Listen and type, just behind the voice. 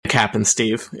Cap and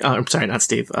Steve. I'm sorry, not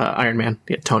Steve. Iron Man.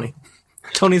 Yeah, Tony.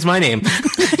 Tony's my name.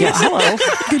 Yes. Hello.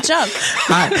 Good job.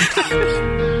 Hi.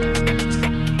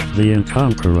 The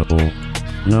Incomparable.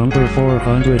 Number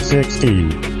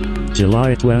 416.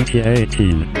 July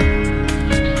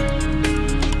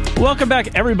 2018. Welcome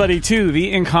back, everybody, to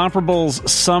The Incomparables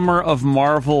Summer of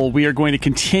Marvel. We are going to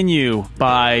continue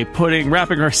by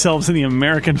wrapping ourselves in the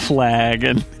American flag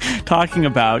and talking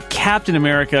about Captain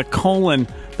America,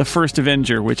 the First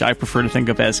Avenger, which I prefer to think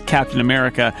of as Captain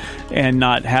America and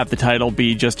not have the title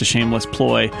be just a shameless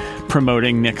ploy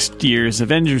promoting next year's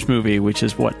Avengers movie, which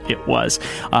is what it was.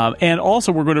 And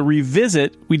also, we're going to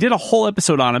revisit, we did a whole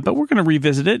episode on it, but we're going to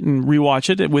revisit it and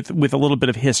rewatch it with a little bit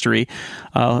of history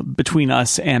between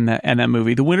us and that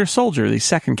movie, The Winter Soldier, the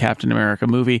second Captain America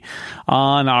movie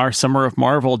on our Summer of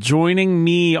Marvel. Joining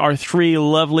me are three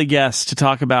lovely guests to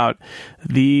talk about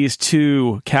these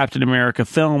two Captain America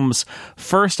films.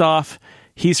 First off,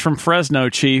 he's from Fresno,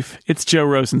 Chief. It's Joe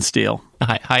Rosensteel.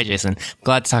 Hi, Jason.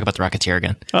 Glad to talk about the Rocketeer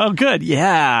again. Oh, good.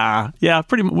 Yeah.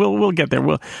 Pretty. We'll get there.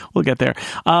 We'll get there.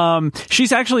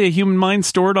 She's actually a human mind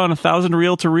stored on 1,000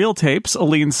 reel-to-reel tapes.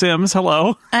 Aline Sims.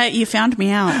 Hello. You found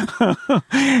me out.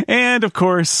 And of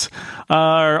course,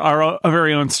 our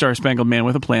very own Star-Spangled Man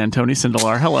with a Plan, Tony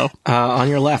Sindelar. Hello. On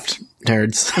your left,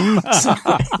 nerds.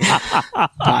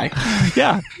 Hi.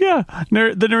 Yeah.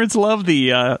 The nerds love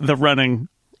the running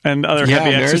and other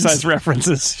heavy nerds. Exercise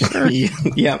references. Sure.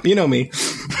 Yeah, you know me.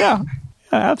 Yeah,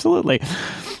 absolutely.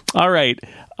 All right.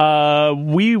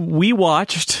 We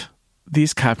watched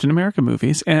these Captain America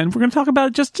movies, and we're going to talk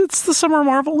about it's the Summer of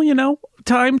Marvel,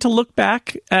 time to look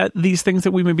back at these things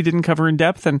that we maybe didn't cover in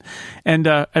depth and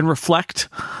reflect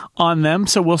on them.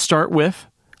 So we'll start with,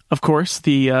 of course,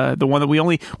 the one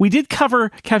that we did cover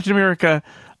Captain America.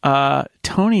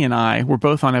 Tony and I were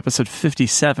both on episode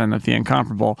 57 of The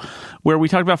Incomparable, where we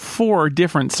talked about 4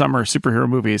 different summer superhero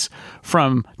movies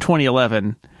from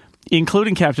 2011,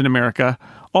 including Captain America.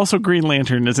 Also, Green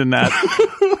Lantern is in that.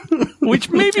 Which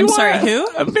maybe who? Maybe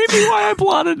why I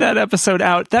blotted that episode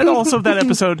out. That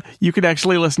episode, you could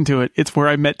actually listen to it. It's where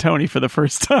I met Tony for the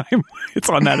first time. It's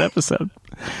on that episode.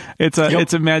 It's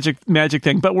a magic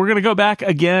thing. But we're going to go back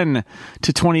again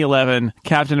to 2011,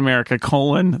 Captain America,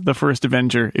 the First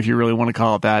Avenger, if you really want to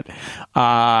call it that.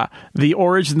 The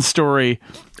origin story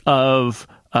of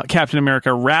Captain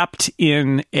America wrapped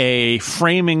in a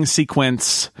framing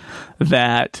sequence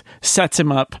that sets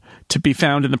him up to be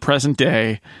found in the present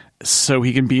day so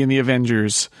he can be in the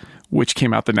Avengers, which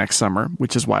came out the next summer,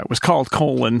 which is why it was called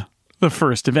The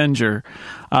First Avenger.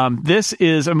 This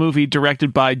is a movie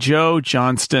directed by Joe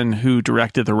Johnston, who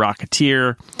directed The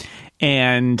Rocketeer,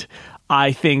 and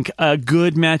I think a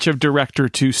good match of director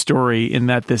to story in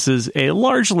that this is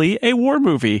largely a war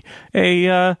movie,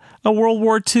 a World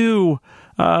War II.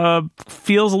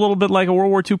 Feels a little bit like a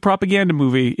World War II propaganda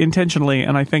movie intentionally,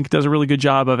 and I think does a really good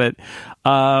job of it.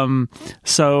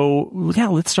 So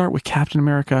let's start with Captain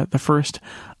America, the First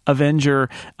Avenger.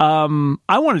 I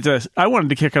wanted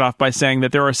to kick it off by saying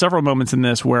that there are several moments in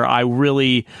this where I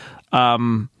really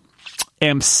am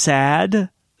sad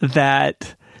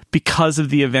that because of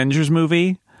the Avengers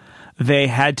movie, they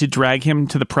had to drag him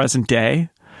to the present day.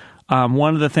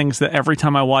 One of the things that every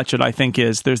time I watch it, I think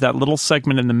is there's that little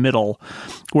segment in the middle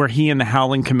where he and the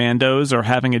Howling Commandos are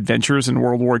having adventures in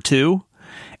World War II.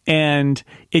 And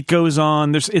it goes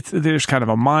on. There's kind of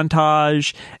a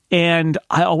montage. And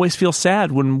I always feel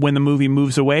sad when the movie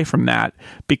moves away from that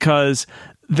because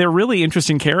they're really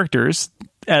interesting characters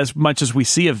as much as we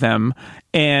see of them.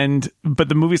 But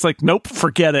the movie's like, nope,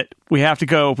 forget it. We have to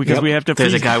go because we have to.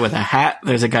 There's a guy with a hat.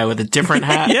 There's a guy with a different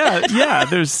hat. yeah.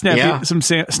 There's some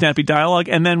snappy dialogue,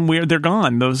 and then they're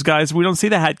gone. Those guys, we don't see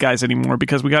the hat guys anymore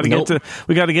because we got to get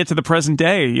to the present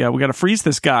day. Yeah, we got to freeze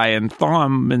this guy and thaw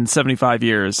him in 75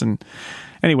 years. And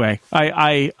anyway,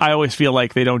 I always feel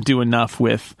like they don't do enough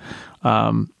with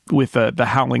the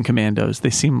Howling Commandos.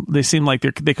 They seem like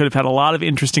they could have had a lot of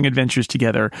interesting adventures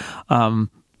together, none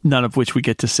of which we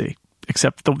get to see,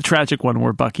 except the tragic one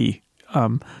where Bucky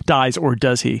dies, or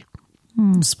does he?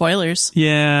 Spoilers.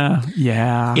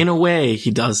 Yeah. In a way,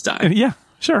 he does die. Yeah,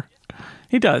 sure.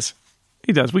 He does.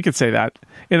 We could say that.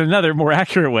 In another, more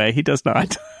accurate way, he does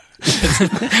not.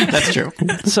 That's true.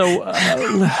 So,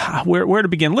 where to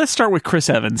begin? Let's start with Chris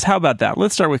Evans. How about that?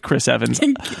 Let's start with Chris Evans.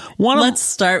 Let's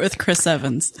start with Chris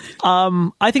Evans.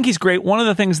 I think he's great. One of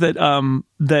the things that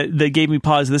that gave me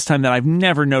pause this time that I've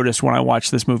never noticed when I watched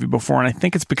this movie before, and I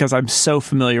think it's because I'm so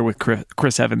familiar with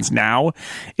Chris Evans now,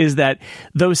 is that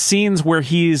those scenes where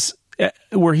he's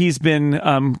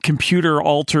been computer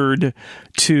altered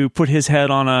to put his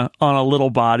head on a little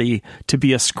body to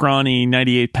be a scrawny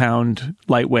 98-pound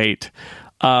lightweight.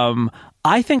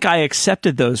 I think I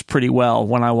accepted those pretty well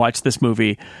when I watched this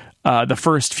movie the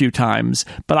first few times,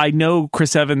 but I know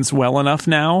Chris Evans well enough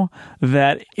now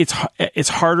that it's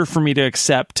harder for me to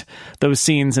accept those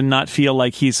scenes and not feel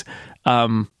like he's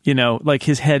like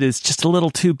his head is just a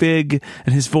little too big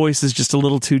and his voice is just a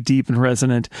little too deep and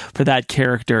resonant for that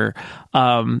character,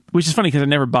 which is funny because it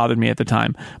never bothered me at the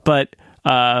time, but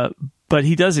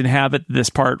he does inhabit this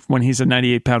part when he's a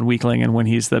 98-pound weakling and when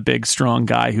he's the big, strong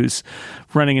guy who's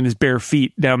running in his bare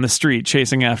feet down the street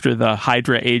chasing after the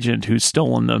Hydra agent who's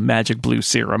stolen the magic blue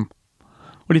serum.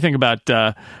 What do you think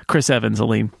about Chris Evans,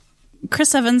 Aline?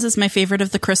 Chris Evans is my favorite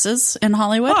of the Chris's in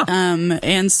Hollywood.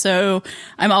 And so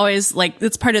I'm always like,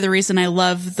 it's part of the reason I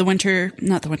love not the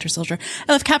Winter Soldier.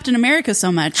 I love Captain America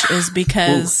so much is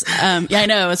because, yeah, I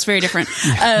know it's very different.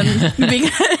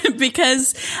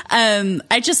 Because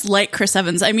I just like Chris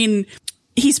Evans. I mean,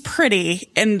 he's pretty,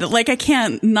 and like I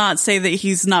can't not say that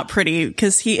he's not pretty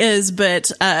because he is, but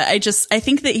I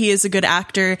think that he is a good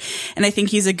actor, and I think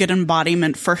he's a good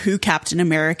embodiment for who Captain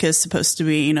America is supposed to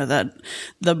be. You know,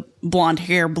 the blonde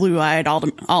hair, blue eyed,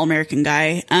 all American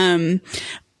guy. And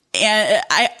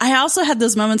I also had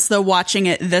those moments though watching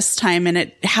it this time, and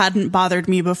it hadn't bothered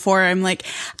me before. I'm like,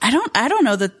 I don't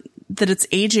know that it's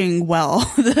aging well.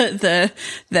 The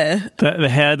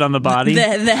head on the body.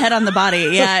 The head on the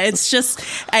body. Yeah. It's just,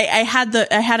 I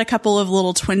had a couple of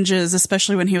little twinges,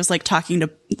 especially when he was like talking to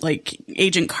like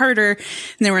Agent Carter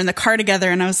and they were in the car together.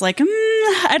 And I was like,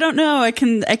 I don't know.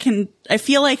 I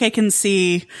feel like I can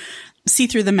see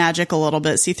through the magic a little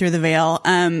bit, see through the veil.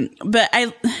 But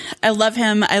I love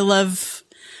him. I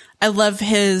love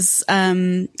his,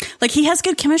 like he has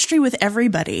good chemistry with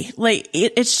everybody. Like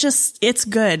it's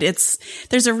good.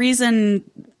 There's a reason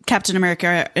Captain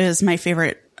America is my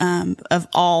favorite, of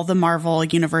all the Marvel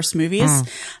Universe movies.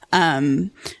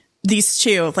 These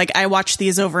two, like I watch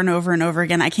these over and over and over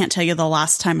again. I can't tell you the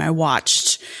last time I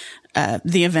watched,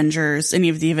 the Avengers, any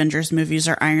of the Avengers movies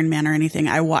or Iron Man or anything.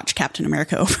 I watch Captain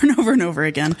America over and over and over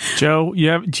again. Joe,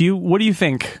 what do you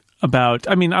think about,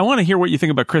 I mean, I want to hear what you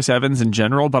think about Chris Evans in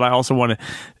general, but I also want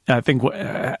to,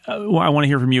 I want to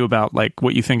hear from you about like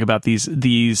what you think about these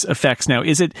effects. Now,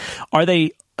 are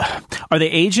they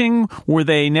aging? Were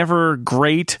they never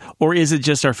great? Or is it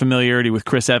just our familiarity with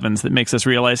Chris Evans that makes us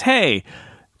realize, hey,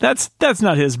 that's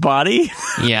not his body?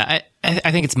 Yeah,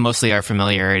 I think it's mostly our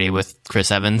familiarity with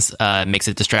Chris Evans makes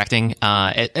it distracting,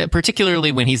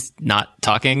 particularly when he's not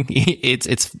talking.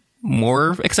 It's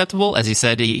more acceptable. As you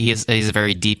said, he's a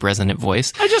very deep, resonant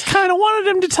voice. I just kind of wanted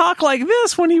him to talk like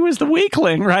this when he was the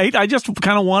weakling, right? I just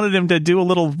kind of wanted him to do a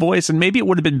little voice, and maybe it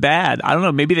would have been bad. I don't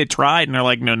know. Maybe they tried, and they're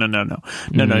like, no,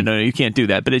 you can't do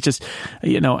that. But it just,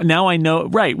 now I know,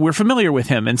 right, we're familiar with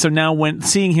him. And so now when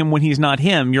seeing him when he's not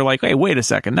him, you're like, hey, wait a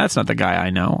second, that's not the guy I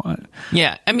know.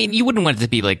 Yeah, I mean, you wouldn't want it to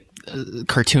be like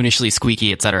cartoonishly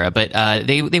squeaky, etc. But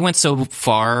they went so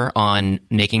far on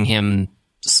making him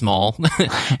small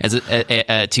as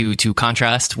to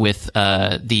contrast with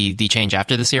the change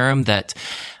after the serum that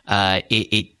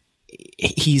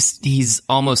he's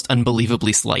almost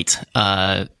unbelievably slight.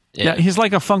 Yeah, he's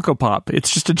like a Funko Pop.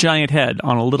 It's just a giant head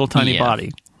on a little tiny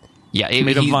body. Yeah,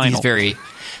 made of vinyl. He's very,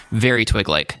 very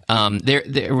twig-like.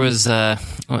 There was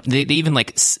they even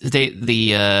like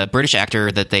the British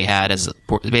actor that they had as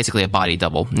basically a body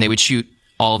double, and they would shoot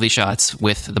all of these shots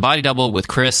with the body double, with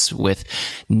Chris, with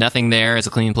nothing there as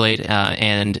a clean plate,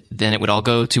 and then it would all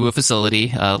go to a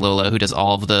facility, Lola, who does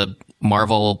all of the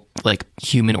Marvel like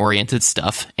human oriented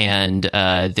stuff, and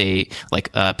they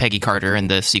like Peggy Carter in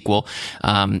the sequel,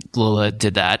 Lola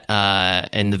did that,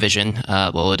 in the Vision,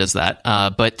 Lola does that,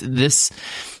 but this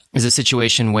is a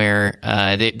situation where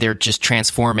they're just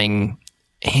transforming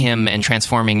him and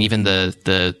transforming even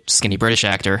the skinny British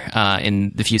actor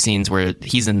in the few scenes where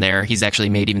he's in there. He's actually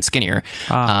made even skinnier.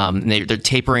 They're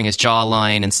tapering his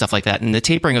jawline and stuff like that. And the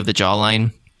tapering of the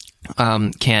jawline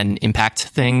can impact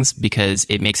things because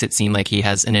it makes it seem like he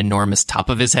has an enormous top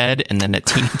of his head and then a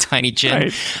teeny tiny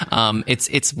chin. Right.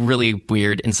 It's really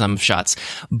weird in some shots,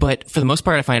 but for the most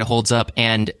part, I find it holds up.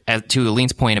 And to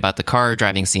Aline's point about the car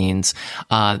driving scenes,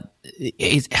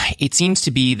 it seems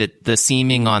to be that the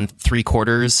seaming on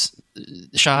 3/4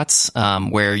 shots,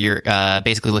 where you're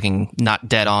basically looking not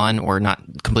dead on or not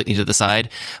completely to the side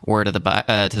or to the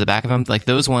back of them, like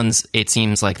those ones, it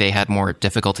seems like they had more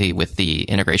difficulty with the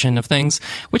integration of things,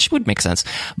 which would make sense.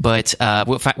 But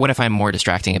what I find more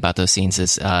distracting about those scenes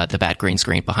is the bad green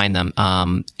screen behind them.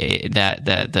 That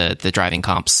the driving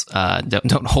comps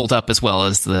don't hold up as well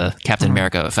as the Captain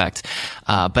America effect.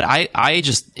 But I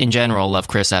just in general love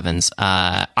Chris Evans.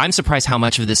 I'm surprised how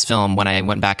much of this film, when I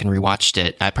went back and rewatched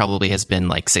it, I probably probably has been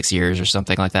like 6 years or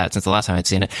something like that since the last time I'd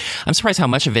seen it. I'm surprised how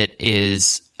much of it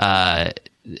is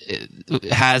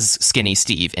has Skinny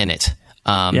Steve in it.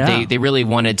 They really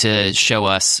wanted to show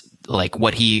us like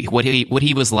what he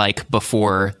was like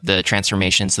before the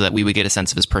transformation, so that we would get a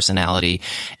sense of his personality,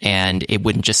 and it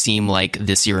wouldn't just seem like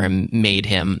the serum made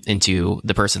him into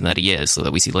the person that he is, so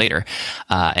that we see later.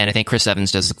 And I think Chris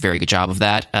Evans does a very good job of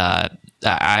that.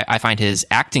 I find his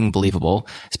acting believable,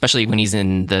 especially when he's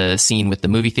in the scene with the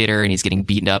movie theater and he's getting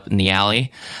beaten up in the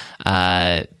alley.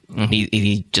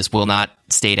 He just will not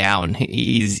stay down.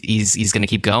 He's going to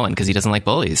keep going because he doesn't like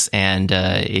bullies, and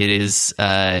it is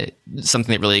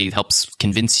something that really helps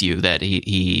convince you that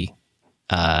he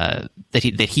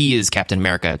is Captain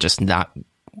America,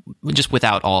 just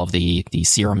without all of the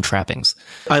serum trappings.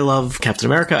 I love Captain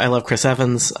America. I love Chris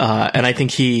Evans, and I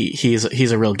think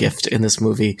he's a real gift in this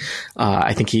movie.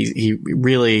 I think he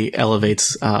really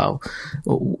elevates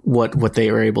what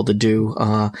they were able to do.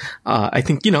 I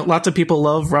think lots of people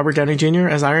love Robert Downey Jr.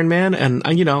 as Iron Man, and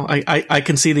I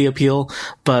can see the appeal,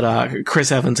 but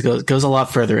Chris Evans goes a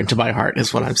lot further into my heart,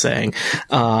 is what I'm saying.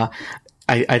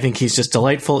 I think he's just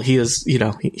delightful. He is,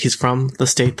 he's from the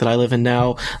state that I live in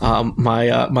now. My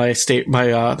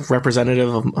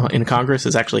representative in Congress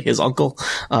is actually his uncle.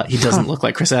 He doesn't look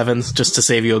like Chris Evans, just to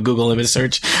save you a Google image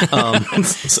search.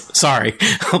 Sorry,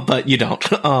 but you don't.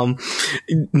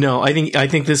 No, I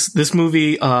think this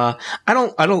movie, I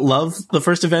don't love the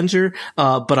First Avenger,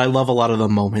 but I love a lot of the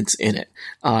moments in it.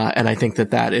 And I think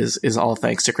that is all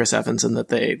thanks to Chris Evans, and that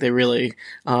they really,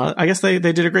 I guess they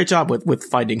did a great job with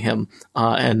finding him.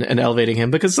 And elevating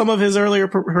him, because some of his earlier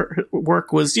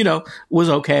work was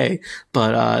okay,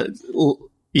 but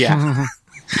yeah.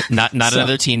 Not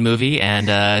another teen movie, and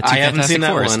I haven't seen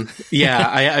that Fours. one. Yeah,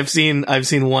 I've seen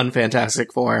one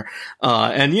Fantastic Four,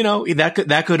 and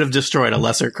that could have destroyed a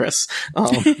lesser Chris.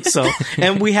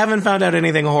 And we haven't found out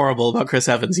anything horrible about Chris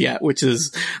Evans yet, which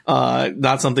is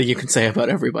not something you can say about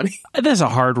everybody. There's a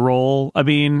hard role. I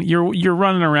mean, you're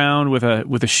running around with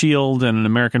a shield and an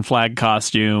American flag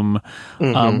costume.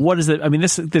 Mm-hmm. What is it? I mean,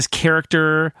 this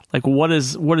character, like, what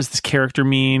does this character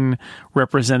mean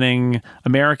representing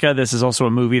America? This is also a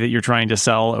movie that you're trying to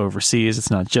sell overseas.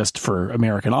 It's not just for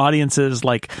American audiences.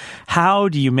 Like, how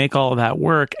do you make all of that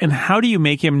work? And how do you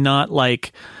make him not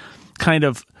like kind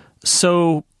of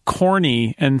so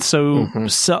corny and so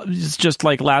just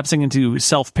like lapsing into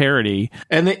self-parody?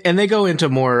 And they go into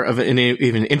more of an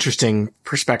even interesting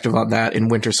perspective on that in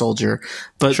Winter Soldier,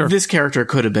 but sure, this character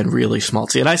could have been really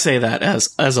schmaltzy, and I say that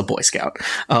as a Boy Scout.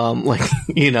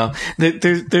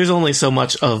 There's only so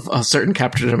much of a certain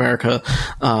Captain America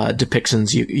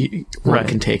depictions one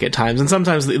can take at times, and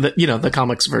sometimes the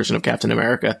comics version of Captain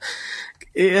America,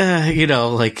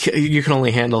 you can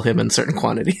only handle him in certain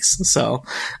quantities. So,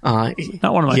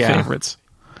 not one of my favorites.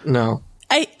 No.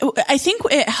 I think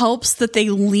it helps that they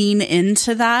lean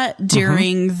into that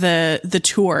during the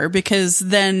tour, because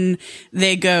then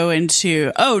they go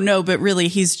into, oh no, but really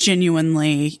he's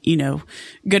genuinely,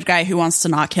 good guy who wants to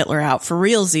knock Hitler out for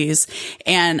realsies.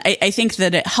 And I think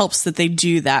that it helps that they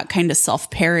do that kind of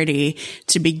self-parody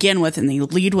to begin with, and they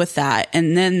lead with that.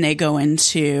 And then they go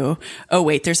into, oh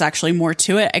wait, there's actually more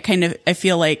to it. I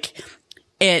feel like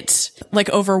it like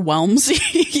overwhelms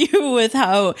you with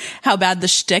how bad the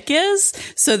shtick is,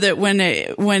 so that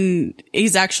when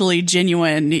he's actually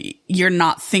genuine, you're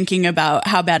not thinking about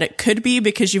how bad it could be,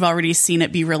 because you've already seen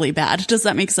it be really bad. Does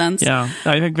that make sense? Yeah,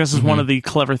 I think this is one of the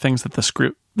clever things that the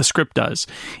script does,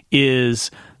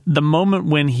 is the moment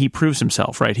when he proves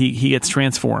himself, right? He gets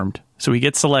transformed. So he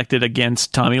gets selected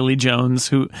against Tommy Lee Jones,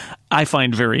 who I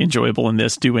find very enjoyable in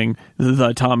this, doing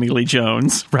the Tommy Lee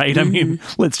Jones, right? I mean,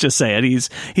 let's just say it.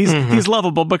 He's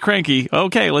lovable but cranky.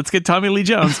 Okay, let's get Tommy Lee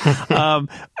Jones.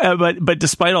 But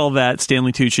despite all that,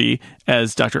 Stanley Tucci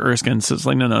as Dr. Erskine says,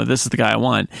 like, no, this is the guy I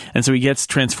want. And so he gets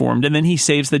transformed, and then he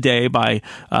saves the day by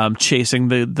chasing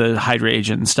the Hydra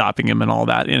agent and stopping him and all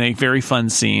that in a very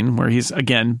fun scene where he's,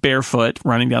 again, barefoot,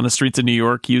 running down the streets of New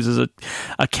York, uses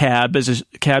a cab as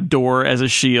a cab door as a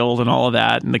shield and all of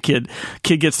that, and the kid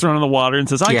gets thrown in the water and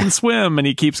says, I can swim, and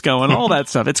he keeps going, all that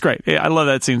stuff. It's great. I love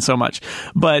that scene so much.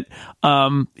 But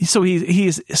so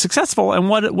he's successful, and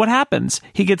what happens?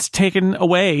 He gets taken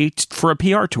away for a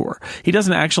PR tour. He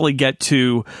doesn't actually get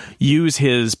to use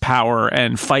his power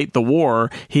and fight the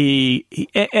war. He's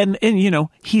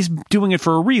doing it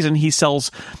for a reason. He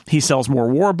sells more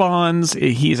war bonds.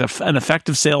 He's an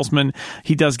effective salesman.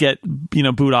 He does get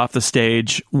booed off the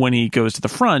stage when he goes to the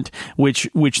front, which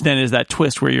then is that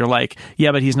twist where you're like,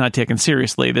 yeah, but he's not taken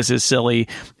seriously. This is silly,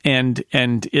 and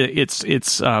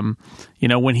it's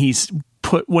when he's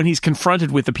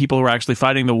confronted with the people who are actually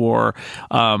fighting the war,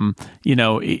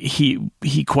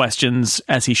 he questions,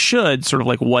 as he should, sort of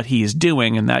like what he is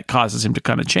doing, and that causes him to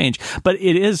kind of change. But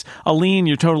it is, Aline,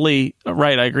 you're totally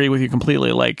right. I agree with you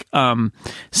completely. Like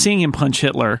seeing him punch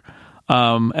Hitler.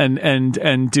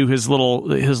 And do his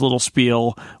little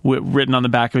spiel written on the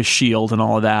back of his shield and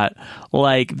all of that.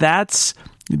 Like that's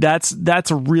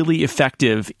really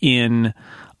effective in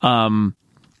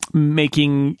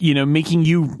making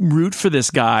you root for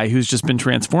this guy who's just been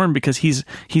transformed, because he's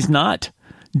not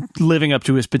living up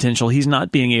to his potential. He's not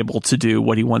being able to do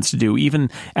what he wants to do. Even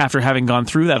after having gone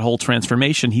through that whole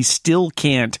transformation, he still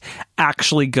can't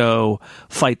actually go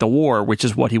fight the war, which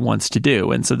is what he wants to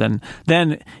do. And so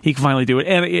then he can finally do it.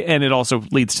 And it also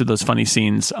leads to those funny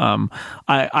scenes.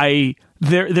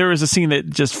 There is a scene that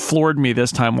just floored me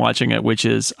this time watching it, which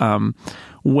is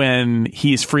when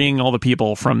he's freeing all the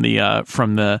people from the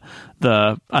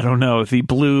I don't know, the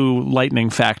blue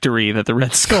lightning factory that the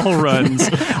Red Skull runs.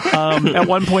 At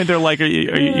one point they're like, are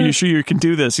you sure you can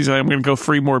do this? He's like, I'm going to go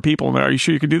free more people. And are you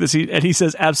sure you can do this? And he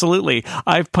says, absolutely.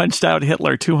 I've punched out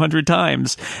Hitler 200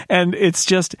 times. And it's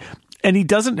just... And he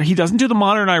doesn't do the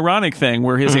modern ironic thing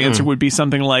where his answer would be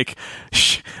something like,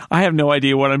 I have no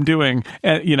idea what I'm doing.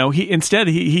 And,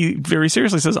 he very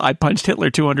seriously says, I punched Hitler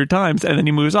 200 times, and then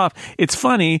he moves off. It's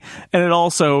funny. And it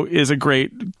also is a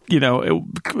great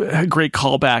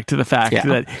callback to the fact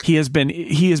that he has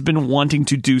been wanting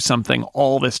to do something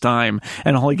all this time,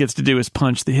 and all he gets to do is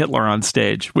punch the Hitler on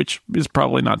stage, which is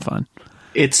probably not fun.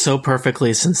 It's so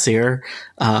perfectly sincere.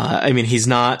 He's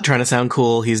not trying to sound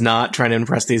cool. He's not trying to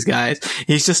impress these guys.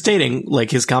 He's just stating like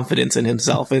his confidence in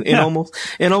himself in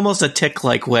almost a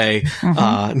Tick-like way,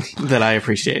 that I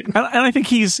appreciate. And I think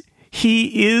he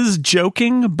is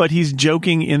joking, but he's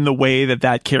joking in the way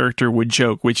that character would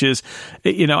joke, which is,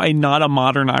 not a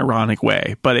modern ironic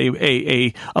way, but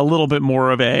a little bit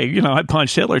more of I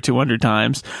punched Hitler 200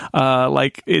 times.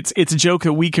 Like it's a joke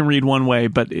that we can read one way,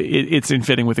 but it's in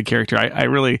fitting with the character. I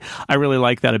really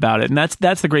like that about it. And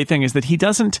that's the great thing, is that he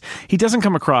doesn't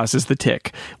come across as the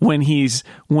Tick when he,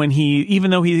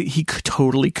 even though he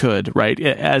totally could, right?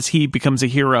 As he becomes a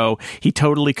hero, he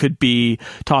totally could be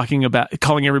calling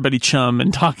everybody chum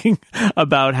and talking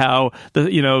about how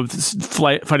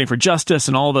fighting for justice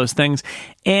and all those things.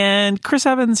 And Chris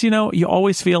Evans, you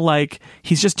always feel like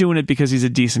he's just doing it because he's a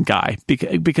decent guy,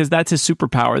 because that's his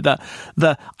superpower.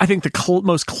 I think the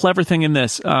most clever thing in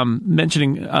this,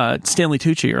 mentioning Stanley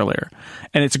Tucci earlier,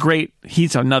 and it's great.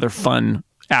 He's another fun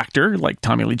actor like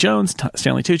Tommy Lee Jones,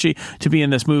 Stanley Tucci, to be in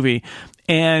this movie.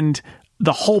 And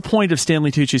the whole point of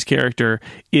Stanley Tucci's character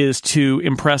is to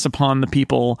impress upon the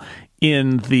people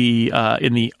in the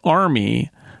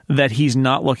army that he's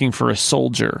not looking for a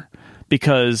soldier,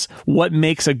 because what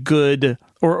makes a good,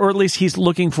 or at least he's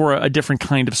looking for a different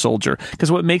kind of soldier,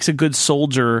 because what makes a good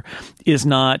soldier is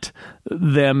not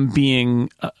them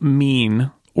being mean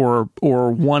or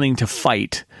wanting to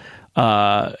fight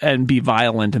and be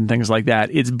violent and things like that.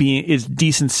 It's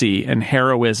decency and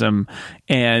heroism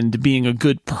and being a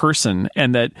good person.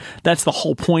 And that's the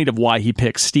whole point of why he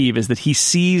picks Steve, is that he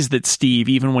sees that Steve,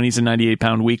 even when he's a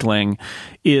 98-pound weakling,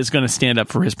 is going to stand up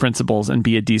for his principles and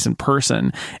be a decent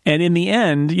person. And in the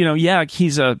end,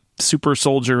 he's a super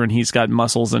soldier and he's got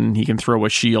muscles and he can throw a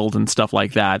shield and stuff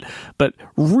like that. But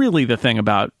really the thing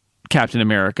about Captain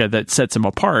America that sets him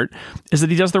apart is that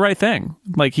he does the right thing.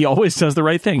 Like, he always does the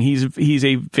right thing. He's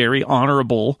a very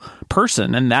honorable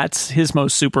person, and that's his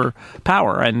most super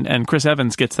power. And Chris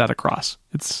Evans gets that across.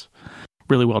 It's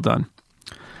really well done.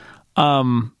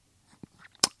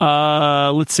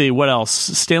 Let's see, what else?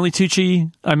 Stanley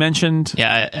Tucci, I mentioned.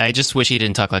 Yeah, I just wish he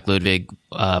didn't talk like Ludwig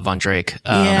von Drake.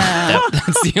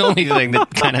 That's the only thing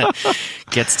that kind of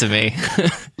gets to me.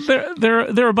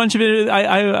 There are a bunch of it.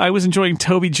 I was enjoying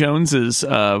Toby Jones's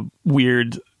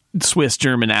weird Swiss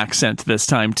German accent this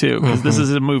time too, because this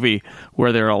is a movie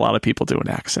where there are a lot of people doing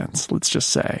accents. Let's just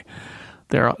say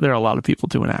there are a lot of people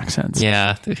doing accents.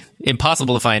 Yeah,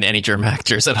 impossible to find any German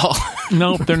actors at all.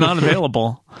 Nope, they're not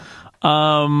available.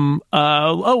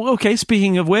 Okay.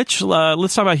 Speaking of which,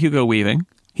 let's talk about Hugo Weaving.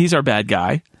 He's our bad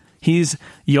guy. He's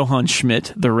Johann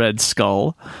Schmidt, the Red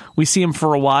Skull. We see him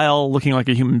for a while looking like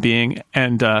a human being,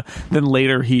 and then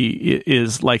later he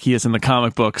is, like he is in the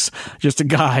comic books, just a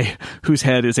guy whose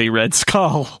head is a red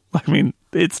skull. I mean,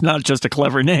 it's not just a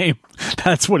clever name.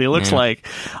 That's what he looks like.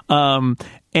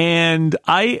 And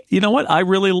you know what? I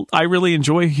really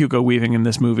enjoy Hugo Weaving in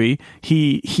this movie.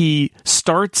 He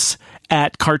starts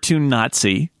at cartoon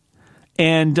Nazi,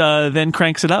 and then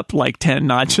cranks it up like 10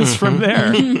 notches from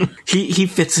there. He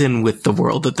fits in with the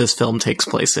world that this film takes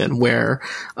place in, where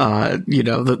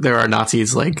there are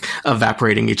Nazis like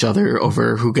evaporating each other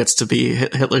over who gets to be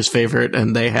Hitler's favorite,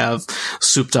 and they have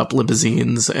souped up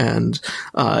limousines and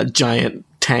giant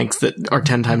tanks that are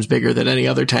 10 times bigger than any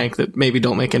other tank that maybe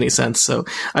don't make any sense. So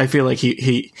I feel like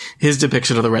his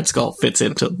depiction of the Red Skull fits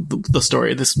into the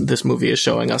story this movie is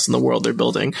showing us and the world they're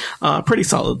building pretty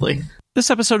solidly.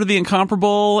 This episode of The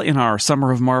Incomparable in our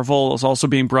Summer of Marvel is also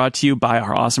being brought to you by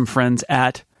our awesome friends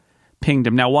at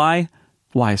Pingdom. Now, why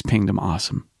is Pingdom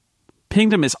awesome?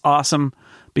 Pingdom is awesome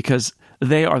because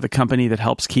they are the company that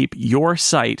helps keep your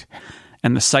site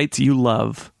and the sites you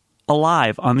love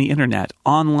alive on the internet,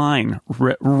 online,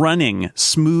 running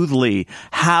smoothly.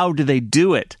 How do they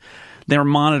do it? They're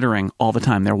monitoring all the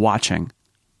time. They're watching,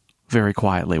 very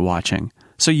quietly watching.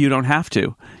 So you don't have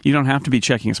to. You don't have to be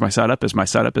checking, is my site up? Is my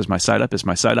site up? Is my site up? Is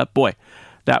my site up? Boy,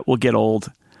 that will get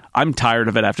old. I'm tired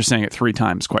of it after saying it 3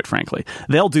 times, quite frankly.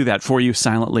 They'll do that for you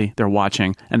silently. They're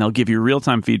watching, and they'll give you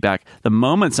real-time feedback. The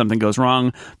moment something goes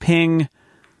wrong, ping.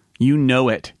 You know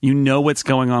it. You know what's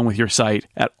going on with your site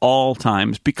at all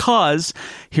times, because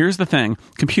here's the thing.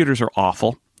 Computers are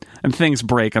awful and things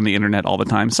break on the internet all the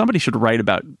time. Somebody should write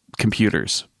about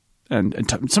computers and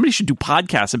somebody should do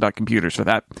podcasts about computers for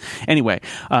that. Anyway,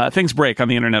 things break on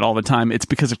the internet all the time. It's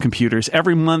because of computers.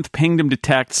 Every month, Pingdom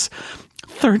detects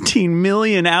 13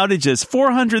 million outages,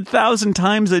 400,000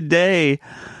 times a day.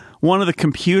 One of the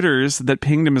computers that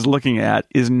Pingdom is looking at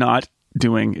is not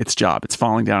doing its job. It's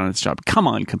falling down on its job. Come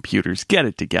on, computers, get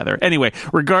it together. Anyway,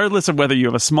 regardless of whether you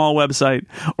have a small website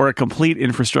or a complete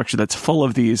infrastructure that's full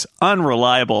of these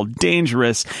unreliable,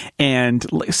 dangerous, and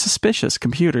suspicious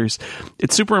computers,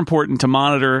 it's super important to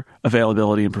monitor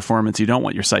availability and performance. You don't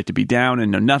want your site to be down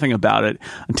and know nothing about it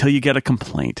until you get a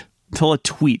complaint, until a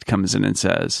tweet comes in and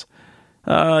says,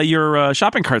 your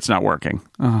shopping cart's not working.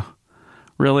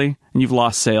 Really? And you've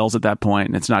lost sales at that point,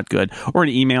 and it's not good. Or an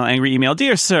email, angry email.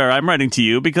 Dear sir, I'm writing to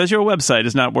you because your website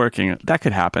is not working. That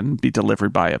could happen. Be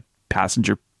delivered by a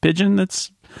passenger pigeon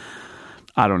that's...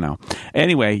 I don't know.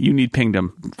 Anyway, you need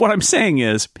Pingdom. What I'm saying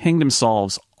is Pingdom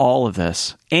solves all of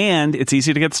this, and it's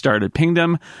easy to get started.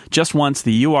 Pingdom just wants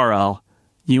the URL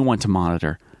you want to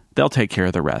monitor. They'll take care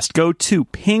of the rest. Go to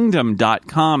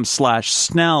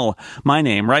pingdom.com/Snell, my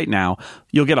name, right now.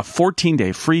 You'll get a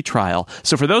 14-day free trial.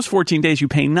 So for those 14 days, you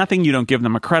pay nothing. You don't give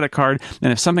them a credit card.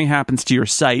 And if something happens to your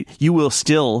site, you will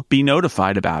still be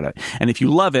notified about it. And if you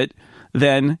love it,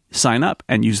 then sign up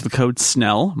and use the code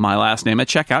SNELL, my last name, at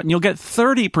checkout, and you'll get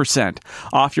 30%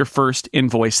 off your first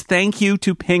invoice. Thank you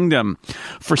to Pingdom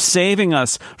for saving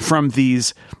us from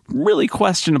these really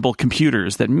questionable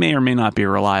computers that may or may not be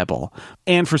reliable,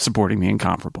 and for supporting the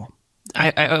Incomparable.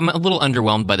 I'm a little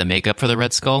underwhelmed by the makeup for the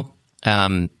Red Skull.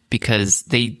 Because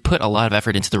they put a lot of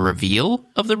effort into the reveal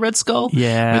of the Red Skull.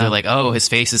 Yeah. Where they're like, oh, his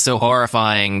face is so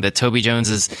horrifying that Toby Jones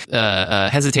is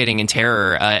hesitating in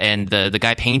terror, and the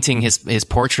guy painting his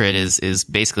portrait is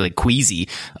basically like queasy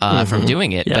from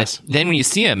doing it. Yes. But then when you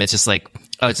see him, it's just like,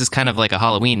 oh, it's just kind of like a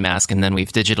Halloween mask, and then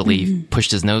we've digitally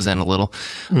pushed his nose in a little.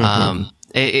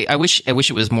 I wish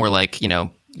it was more like,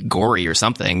 gory or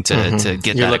something to get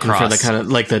You're that looking across. for the kind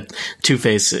of like the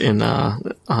Two-Face in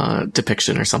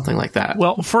depiction or something like that.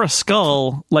 Well, for a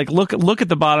skull, like look at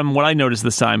the bottom. What I noticed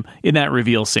this time in that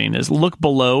reveal scene is look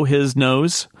below his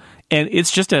nose, and it's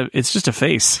just a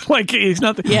face. Like he's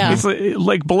not. It's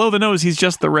like below the nose, he's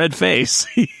just the red face.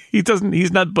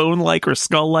 He's not bone-like or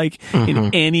skull-like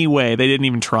in any way. They didn't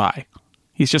even try.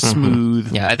 He's just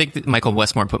smooth. Yeah, I think that Michael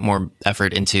Westmore put more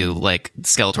effort into like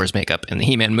Skeletor's makeup in the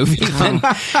He-Man movie than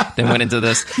went into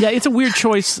this. Yeah, it's a weird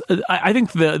choice. I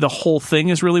think the whole thing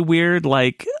is really weird.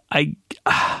 Like I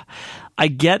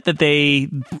get that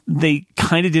they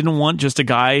kind of didn't want just a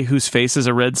guy whose face is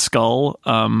a red skull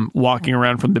walking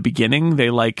around from the beginning.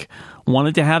 They like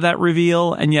wanted to have that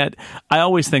reveal, and yet I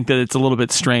always think that it's a little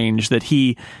bit strange that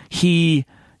he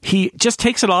just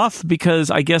takes it off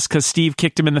because Steve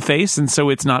kicked him in the face, and so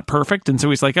it's not perfect, and so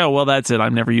he's like, oh, well, that's it.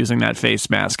 I'm never using that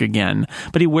face mask again.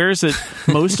 But he wears it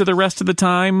most of the rest of the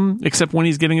time, except when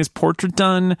he's getting his portrait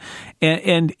done,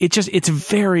 and it's just a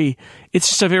very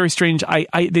strange.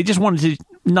 They just wanted to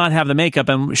not have the makeup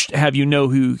and have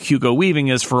who Hugo Weaving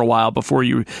is for a while before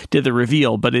you did the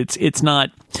reveal, but it's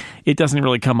not. It doesn't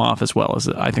really come off as well as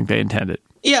I think they intended.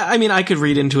 Yeah, I mean, I could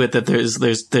read into it that there's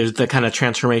the kind of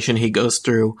transformation he goes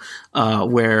through,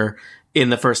 where in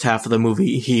the first half of the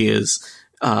movie he is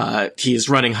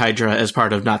running Hydra as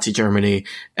part of Nazi Germany,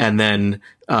 and then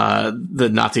the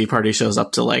Nazi party shows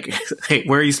up to like, hey,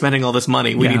 where are you spending all this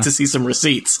money? We need to see some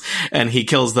receipts. And he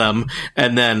kills them.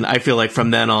 And then I feel like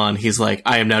from then on, he's like,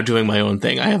 I am now doing my own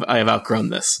thing. I have outgrown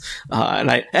this.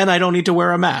 And I don't need to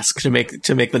wear a mask to make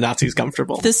the Nazis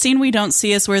comfortable. The scene we don't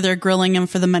see is where they're grilling him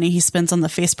for the money he spends on the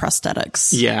face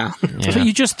prosthetics. Yeah. But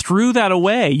you just threw that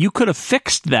away. You could have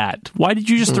fixed that. Why did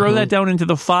you just throw that down into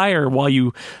the fire while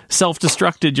you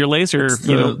self-destructed your laser,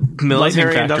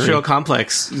 military industrial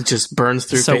complex just burns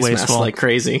through so face wasteful. masks like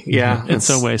crazy. Yeah. It's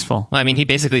so wasteful. Well, I mean, he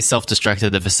basically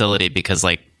self-destructed the facility because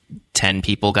like 10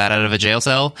 people got out of a jail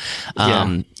cell.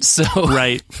 So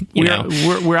right,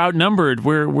 we're outnumbered.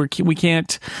 We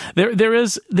can't.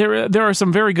 There are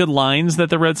some very good lines that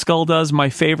the Red Skull does. My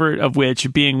favorite of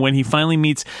which being when he finally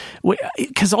meets,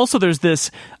 because also there's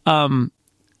this.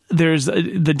 There's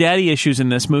the daddy issues in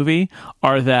this movie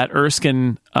are that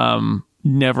Erskine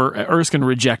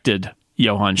rejected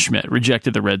Johann Schmidt,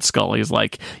 rejected the Red Skull. He's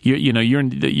like,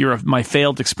 you're my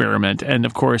failed experiment, and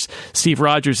of course Steve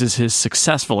Rogers is his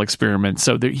successful experiment.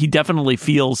 So he definitely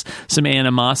feels some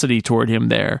animosity toward him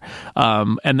there,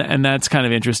 and that's kind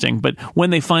of interesting. But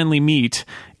when they finally meet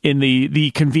in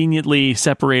the conveniently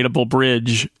separatable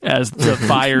bridge as the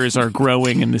fires are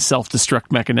growing and the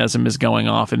self-destruct mechanism is going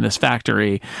off in this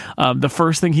factory, the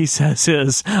first thing he says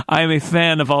is, "I am a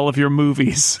fan of all of your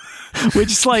movies,"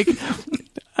 which is like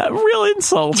a real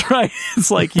insult, right? It's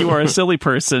like you are a silly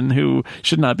person who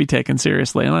should not be taken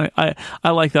seriously, and I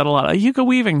like that a lot. Hugo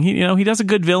Weaving, he does a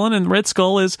good villain, and Red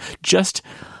Skull is just.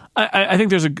 I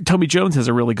think Toby Jones has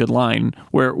a really good line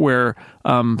where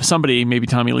somebody, maybe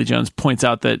Tommy Lee Jones, points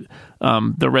out that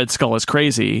the Red Skull is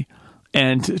crazy,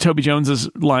 and Toby Jones's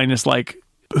line is like,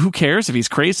 who cares if he's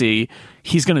crazy?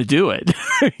 He's going to do it.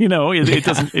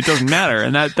 It doesn't matter.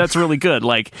 And that's really good.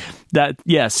 Like that.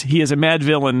 Yes, he is a mad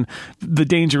villain. The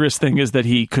dangerous thing is that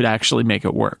he could actually make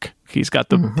it work. He's got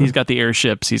the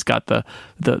airships. He's got the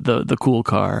cool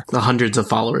car. The hundreds of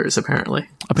followers, apparently.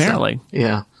 So,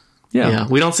 yeah. Yeah,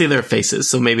 we don't see their faces,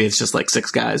 so maybe it's just like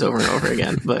 6 guys over and over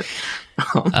again. But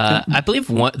I believe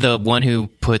the one who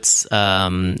puts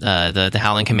the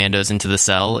Howling Commandos into the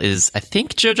cell is, I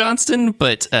think, Joe Johnston,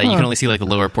 but you can only see like the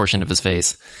lower portion of his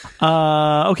face.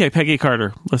 Okay, Peggy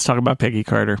Carter. Let's talk about Peggy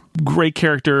Carter. Great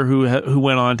character who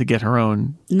went on to get her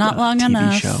own not long TV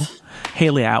enough show.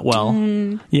 Haley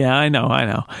Atwell. Yeah, I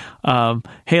know.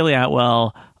 Haley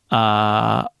Atwell.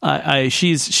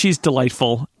 She's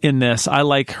delightful in this. I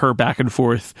like her back and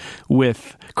forth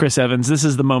with Chris Evans. This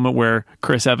is the moment where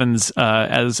Chris Evans,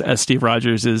 as Steve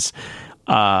Rogers is.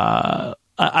 I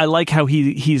like how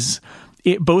he's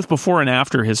both before and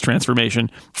after his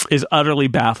transformation is utterly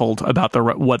baffled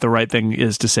about what the right thing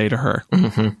is to say to her.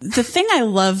 Mm-hmm. The thing I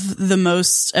love the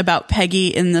most about Peggy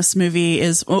in this movie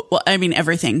is, well, I mean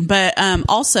everything, but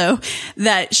also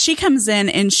that she comes in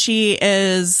and she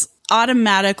is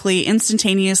automatically,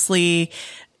 instantaneously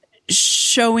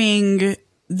showing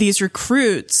these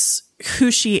recruits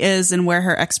who she is and where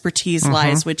her expertise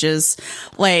lies, which is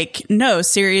like, no,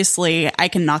 seriously, I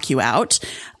can knock you out.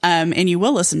 And you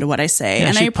will listen to what I say. Yeah,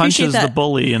 and I appreciate that. She punches the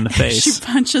bully in the face. She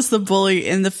punches the bully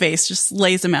in the face, just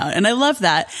lays him out. And I love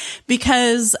that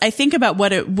because I think about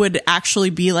what it would actually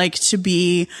be like to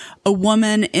be a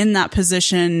woman in that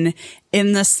position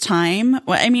in this time.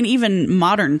 Well, I mean, even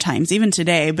modern times, even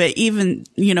today, but even,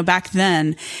 back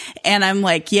then. And I'm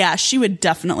like, yeah, she would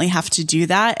definitely have to do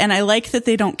that. And I like that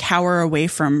they don't cower away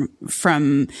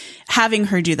from having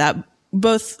her do that,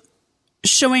 both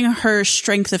showing her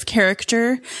strength of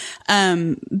character,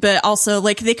 but also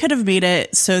like they could have made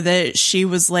it so that she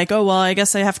was like, oh well, I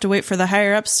guess I have to wait for the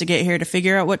higher ups to get here to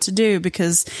figure out what to do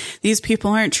because these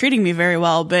people aren't treating me very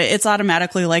well. But it's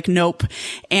automatically like, nope.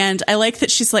 And I like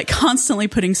that she's like constantly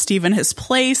putting Steve in his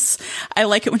place. I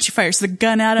like it when she fires the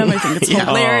gun at him. I think it's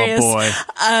hilarious. Oh boy.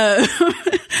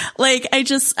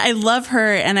 I love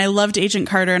her, and I loved Agent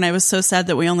Carter, and I was so sad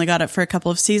that we only got it for a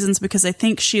couple of seasons because I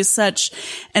think she is such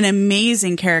an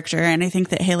amazing character, and I think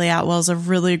that Haley Atwell is a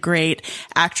really great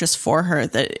actress for her.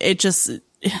 That it just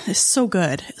is so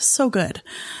good, so good.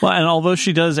 Well, and although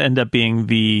she does end up being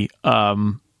the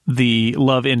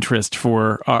love interest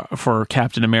for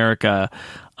Captain America,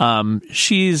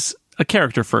 she's a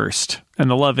character first, and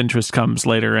the love interest comes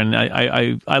later. And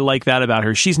I like that about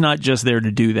her. She's not just there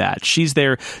to do that. She's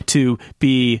there to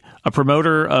be a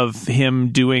promoter of him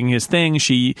doing his thing.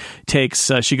 She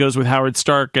goes with Howard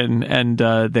Stark, and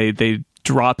they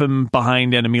drop him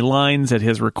behind enemy lines at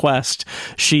his request.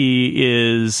 She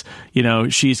is,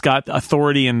 she's got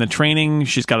authority in the training.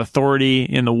 She's got authority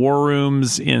in the war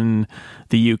rooms in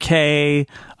the UK.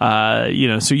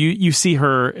 So you see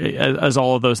her as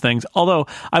all of those things. Although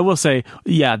I will say,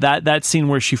 that scene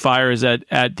where she fires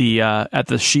at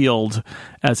the shield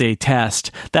as a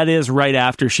test, that is right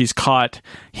after she's caught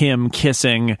him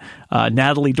kissing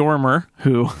Natalie Dormer,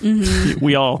 who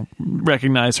we all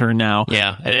recognize her now.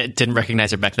 Yeah, I didn't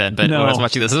recognize her back then, but No. when I was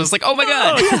watching this, I was like, oh my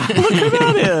God. Look who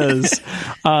that is.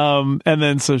 And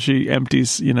then so she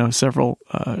empties, several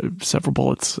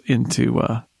bullets into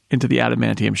the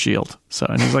adamantium shield.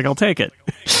 And he's like, I'll take it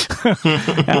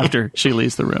after she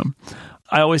leaves the room.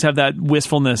 I always have that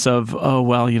wistfulness of, they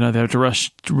have to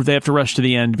rush to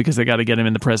the end because they got to get him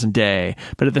in the present day.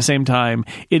 But at the same time,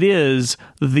 it is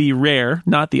the rare,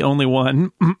 not the only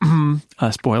one,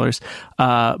 spoilers,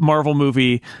 Marvel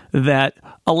movie that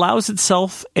allows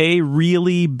itself a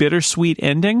really bittersweet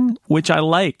ending, which I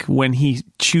like when he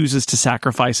chooses to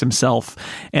sacrifice himself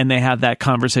and they have that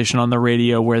conversation on the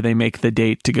radio where they make the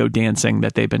date to go dancing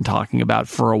that they've been talking about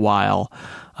for a while.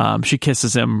 She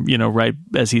kisses him, right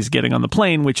as he's getting on the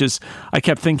plane, which is, I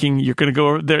kept thinking, you're going to go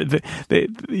over there.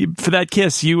 For that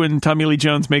kiss, you and Tommy Lee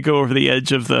Jones may go over the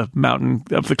edge of the mountain,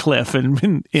 of the cliff,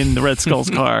 and in the Red Skull's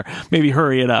car. Maybe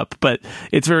hurry it up. But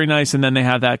it's very nice. And then they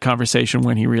have that conversation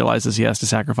when he realizes he has to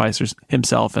sacrifice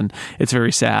himself, and it's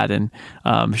very sad. And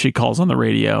she calls on the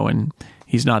radio, and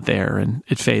he's not there, and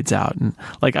it fades out. And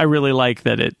I really like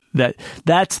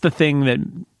that's the thing that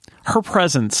her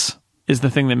presence is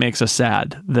the thing that makes us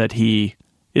sad, that he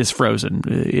is frozen.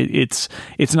 It's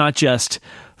not just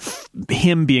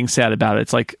him being sad about it.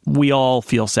 It's like we all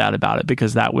feel sad about it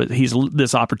because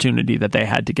this opportunity that they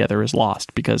had together is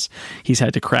lost because he's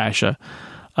had to crash a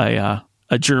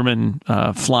German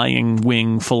flying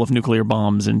wing full of nuclear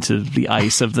bombs into the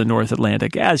ice of the North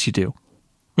Atlantic, as you do.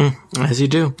 As you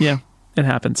do. Yeah, it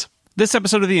happens. This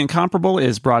episode of The Incomparable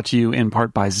is brought to you in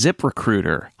part by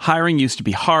ZipRecruiter. Hiring used to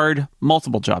be hard,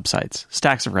 multiple job sites,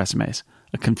 stacks of resumes,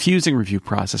 a confusing review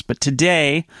process. But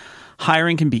today,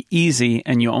 hiring can be easy,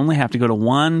 and you only have to go to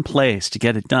one place to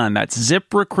get it done. That's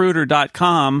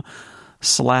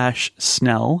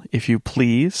ZipRecruiter.com/Snell, if you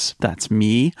please. That's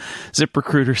me.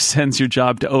 ZipRecruiter sends your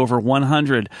job to over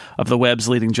 100 of the web's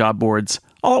leading job boards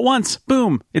all at once.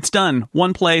 Boom. It's done.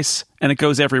 One place, and it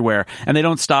goes everywhere. And they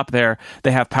don't stop there. They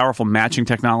have powerful matching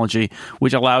technology,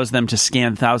 which allows them to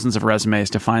scan thousands of resumes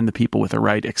to find the people with the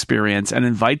right experience and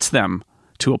invites them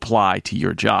to apply to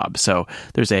your job. So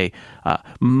there's a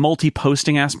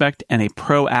multi-posting aspect and a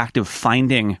proactive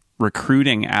finding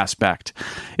recruiting aspect.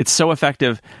 It's so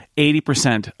effective.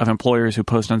 80% of employers who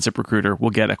post on ZipRecruiter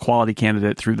will get a quality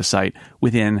candidate through the site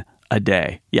within a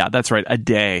day. Yeah, that's right. A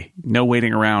day. No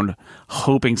waiting around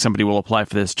hoping somebody will apply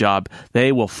for this job.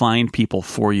 They will find people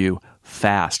for you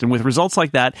fast. And with results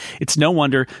like that, it's no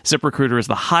wonder ZipRecruiter is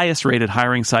the highest rated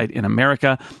hiring site in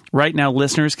America. Right now,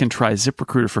 listeners can try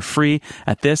ZipRecruiter for free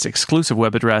at this exclusive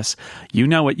web address. You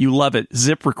know it. You love it.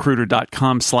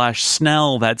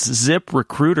 ZipRecruiter.com/Snell. That's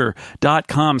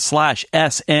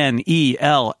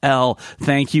ZipRecruiter.com/SNELL.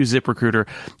 Thank you, ZipRecruiter,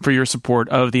 for your support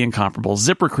of The Incomparable.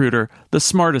 ZipRecruiter, the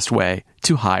smartest way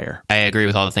to hire. I agree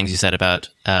with all the things you said about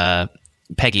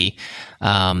Peggy.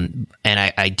 And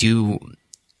I do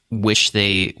wish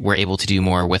they were able to do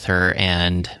more with her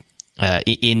and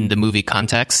in the movie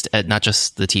context, not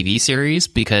just the TV series,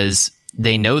 because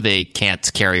they know they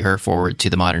can't carry her forward to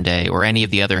the modern day or any of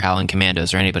the other Howling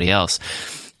Commandos or anybody else.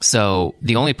 So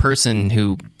the only person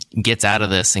who gets out of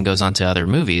this and goes on to other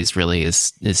movies really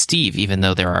is Steve, even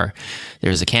though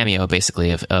there's a cameo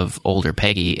basically of older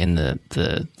Peggy in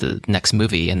the next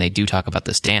movie, and they do talk about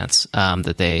this dance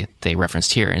that they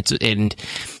referenced here. And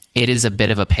it is a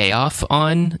bit of a payoff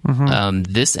on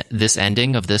this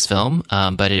ending of this film,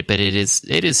 but it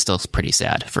is still pretty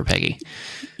sad for Peggy.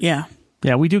 Yeah,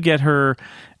 we do get her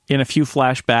in a few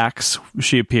flashbacks.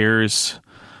 She appears.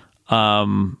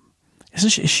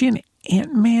 Is she an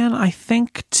Ant-Man? I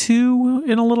think too,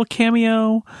 in a little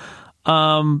cameo.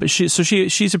 But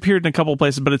she's appeared in a couple of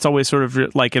places, but it's always sort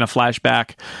of like in a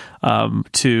flashback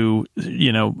to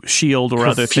S.H.I.E.L.D. or her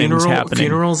other things happening.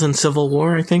 Funerals in Civil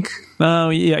War, I think. Oh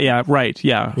yeah, right,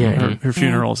 yeah. Her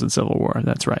funerals in Civil War.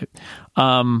 That's right.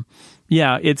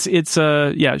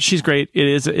 She's great.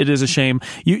 It is a shame.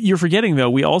 You're forgetting though.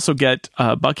 We also get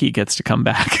Bucky gets to come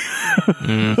back.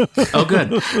 Oh,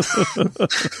 good.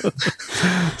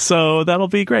 So that'll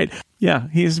be great. Yeah,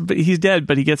 he's dead,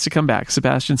 but he gets to come back.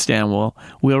 Sebastian Stan will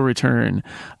return.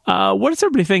 What does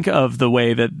everybody think of the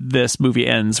way that this movie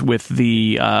ends with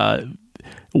the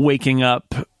waking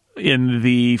up in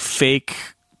the fake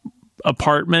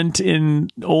apartment in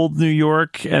old New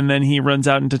York, and then he runs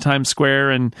out into Times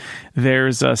Square, and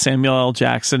there's Samuel L.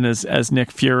 Jackson as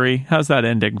Nick Fury. How's that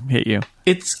ending hit you?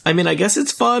 I guess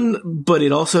it's fun, but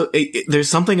it also, there's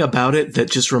something about it that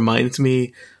just reminds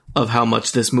me of how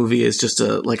much this movie is just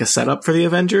a setup for the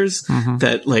Avengers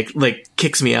that like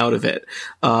kicks me out of it.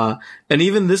 And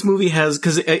even this movie has,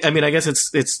 cause I guess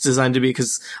it's designed to be,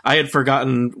 cause I had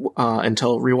forgotten,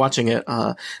 until rewatching it,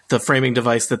 the framing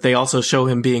device that they also show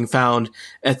him being found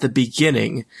at the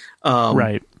beginning.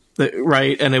 Right.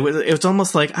 Right. And it was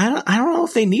almost like, I don't know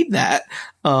if they need that.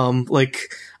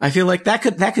 I feel like that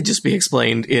could just be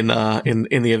explained in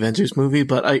the Avengers movie,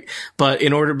 but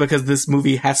because this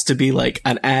movie has to be like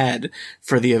an ad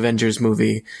for the Avengers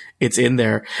movie, it's in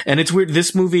there. And it's weird.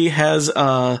 This movie has,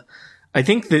 I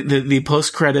think the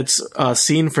post credits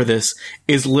scene for this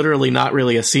is literally not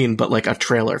really a scene, but like a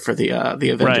trailer for the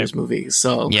Avengers movie.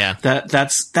 So yeah,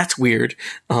 that's weird.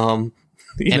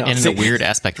 And the weird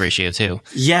aspect ratio too.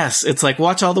 Yes, it's like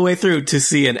watch all the way through to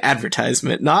see an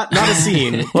advertisement, not a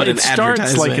scene, but an advertisement. It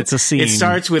starts like it's a scene. It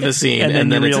starts with a scene, and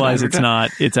then you realize it's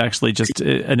not. It's actually just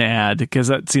an ad, because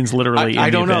that scene's literally. I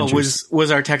don't know.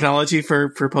 Was our technology for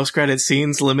post credit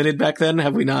scenes limited back then?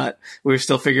 Have we not? We were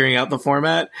still figuring out the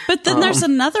format. But then there's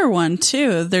another one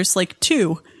too. There's like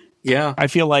two. Yeah. I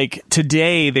feel like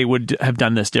today they would have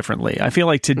done this differently. I feel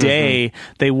like today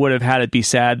they would have had it be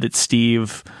sad that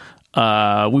Steve.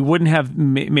 We wouldn't have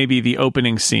maybe the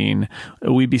opening scene.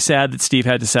 We'd be sad that Steve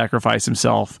had to sacrifice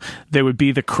himself. There would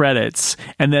be the credits,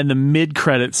 and then the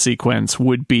mid-credit sequence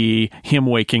would be him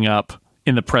waking up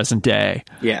in the present day.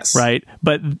 Yes. Right?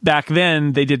 But back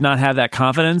then, they did not have that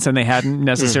confidence, and they hadn't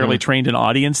necessarily trained an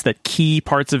audience that key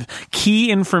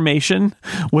information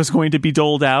was going to be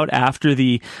doled out after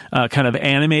the kind of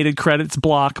animated credits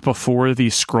block before the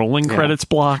scrolling credits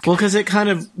block. Well, because it kind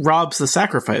of robs the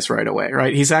sacrifice right away,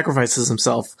 right? He sacrifices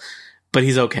himself, but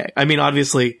he's okay. I mean,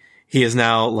 obviously, he is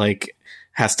now like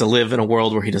has to live in a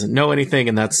world where he doesn't know anything,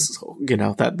 and that's,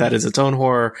 that is its own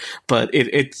horror, but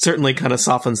it certainly kind of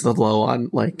softens the blow on,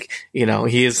 like,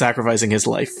 he is sacrificing his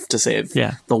life to save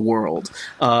the world.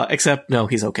 Except, no,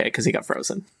 he's okay, because he got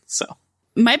frozen, so.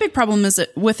 My big problem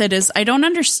with it is I don't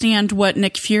understand what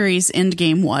Nick Fury's end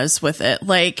game was with it.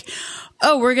 Like,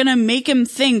 oh, we're gonna make him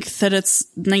think that it's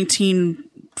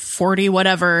 1940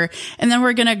 whatever, and then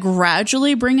we're gonna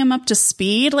gradually bring him up to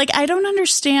speed. Like, I don't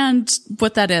understand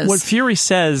what that is. What Fury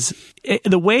says,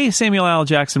 the way Samuel L.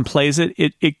 Jackson plays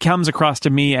it comes across to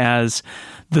me as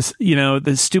this,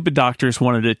 the stupid doctors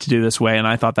wanted it to do this way, and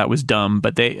I thought that was dumb,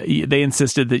 but they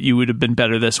insisted that you would have been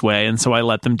better this way, and so I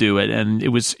let them do it, and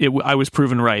I was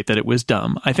proven right that it was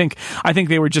dumb. I think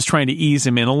they were just trying to ease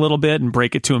him in a little bit and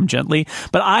break it to him gently.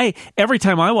 But every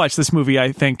time I watch this movie,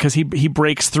 I think, because he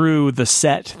breaks through the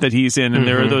set that he's in, and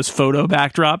there are those photo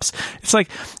backdrops. It's like,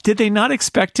 did they not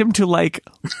expect him to like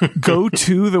go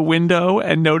to the window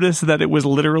and notice that it was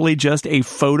literally just a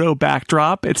photo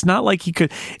backdrop? It's not like he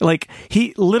could, like,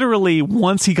 he literally,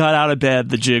 once he got out of bed,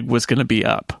 the jig was going to be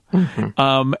up.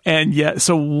 And yet,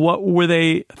 so what were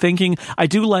they thinking? I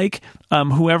do like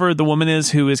whoever the woman is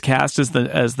who is cast as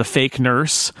the fake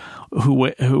nurse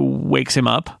who wakes him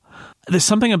up. There's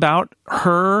something about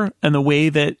her and the way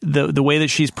that the way that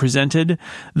she's presented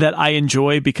that I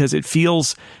enjoy, because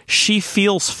she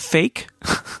feels fake.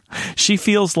 She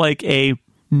feels like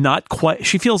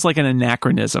she feels like an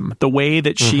anachronism, the way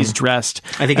that she's dressed.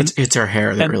 I think it's her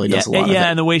hair that really does a lot of it. Yeah,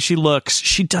 and the way she looks.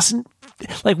 She doesn't,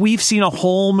 like, we've seen a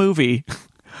whole movie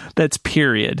that's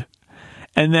period.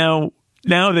 And now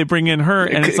they bring in her,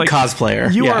 and it's like,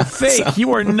 cosplayer. You are fake. So.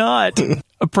 You are not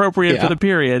appropriate for the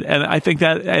period. And I think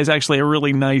that is actually a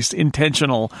really nice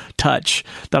intentional touch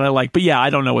that I like. But yeah,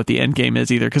 I don't know what the end game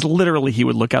is either, because literally he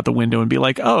would look out the window and be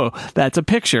like, oh, that's a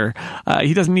picture.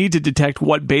 He doesn't need to detect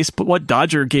what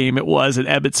Dodger game it was at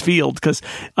Ebbets Field, because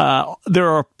there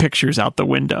are pictures out the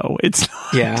window. It's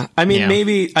I mean,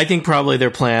 maybe, I think probably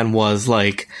their plan was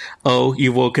like, oh,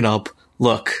 you've woken up.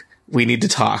 Look, we need to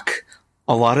talk.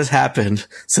 A lot has happened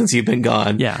since you've been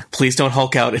gone. Yeah. Please don't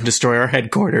Hulk out and destroy our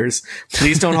headquarters.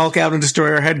 Please don't Hulk out and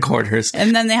destroy our headquarters.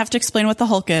 And then they have to explain what the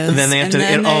Hulk is. And then they have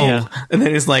and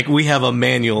then it's like, we have a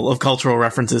manual of cultural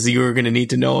references you're going to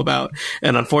need to know about.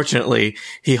 And unfortunately,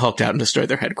 he Hulked out and destroyed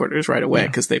their headquarters right away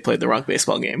because they played the wrong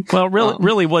baseball game. Well,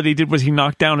 really what he did was he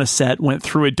knocked down a set, went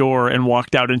through a door, and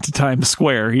walked out into Times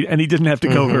Square. And he didn't have to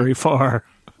go very far.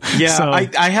 Yeah, so.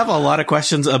 I have a lot of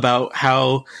questions about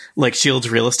how, like, S.H.I.E.L.D.'s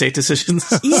real estate decisions.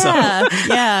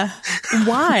 Yeah.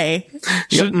 Why?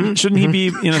 Shouldn't he be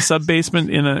in a sub basement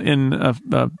in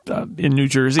New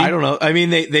Jersey? I don't know. I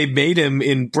mean, they made him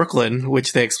in Brooklyn,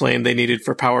 which they explained they needed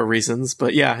for power reasons.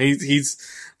 But yeah,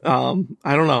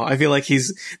 I don't know. I feel like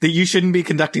that you shouldn't be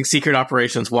conducting secret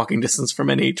operations walking distance from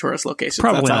any tourist locations.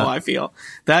 Probably That's how not. I feel.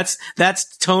 That's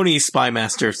Tony's Spy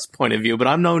Master's point of view, but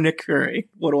I'm no Nick Fury.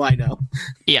 What do I know?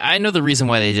 Yeah, I know the reason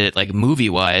why they did it like movie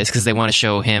wise, because they want to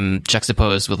show him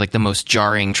juxtaposed with like the most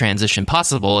jarring transition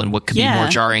possible and what could be more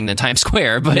jarring than Times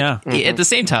Square. But at the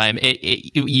same time,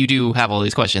 you do have all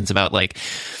these questions about like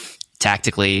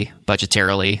tactically,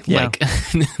 budgetarily, like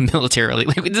militarily.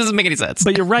 Like, it doesn't make any sense.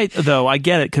 But you're right, though. I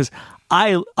get it, because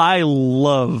I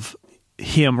love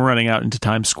him running out into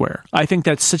Times Square. I think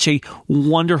that's such a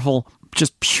wonderful,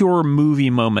 just pure movie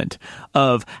moment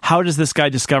of how does this guy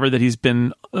discover that he's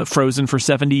been frozen for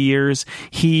 70 years?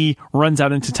 He runs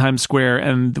out into Times Square,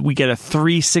 and we get a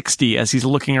 360 as he's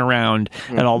looking around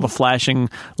at all the flashing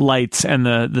lights and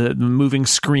the moving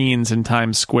screens in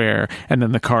Times Square, and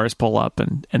then the cars pull up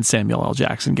and Samuel L.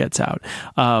 Jackson gets out.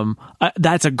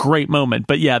 That's a great moment.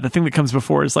 But yeah, the thing that comes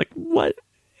before is like, what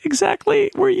exactly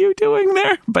were you doing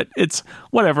there? But it's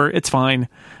whatever. It's fine.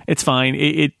 It's fine.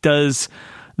 It does...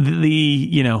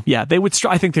 they would.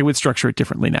 I think they would structure it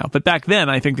differently now. But back then,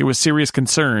 I think there was serious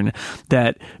concern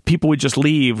that people would just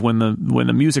leave when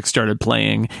the music started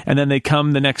playing, and then they'd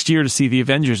come the next year to see the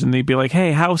Avengers, and they'd be like,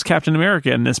 "Hey, how's Captain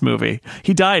America in this movie?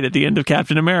 He died at the end of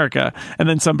Captain America." And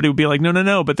then somebody would be like,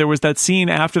 "No, but there was that scene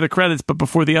after the credits, but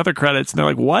before the other credits." And they're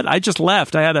like, "What? I just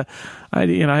left. I had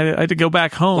to go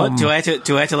back home." What, do I have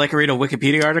to like read a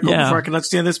Wikipedia article before I can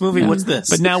understand this movie? What's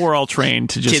this? But now we're all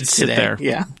trained to just Kids sit today.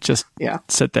 there.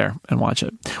 Sit there and watch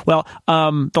it. Well,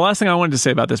 the last thing I wanted to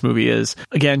say about this movie is,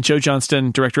 again, Joe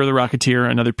Johnston, director of The Rocketeer,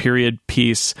 another period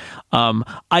piece.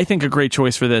 I think a great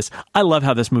choice for this. I love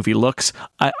how this movie looks.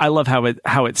 I love how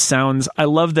it sounds. I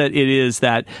love that it is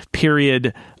that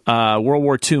period World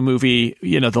War II movie,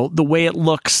 the way it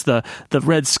looks, the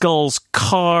Red Skull's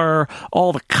car,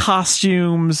 all the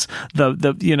costumes, where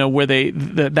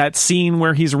that scene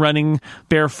where he's running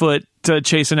barefoot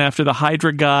chasing after the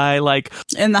Hydra guy, like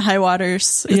in the high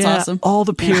waters. It's awesome. All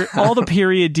the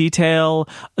period detail,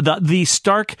 the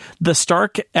Stark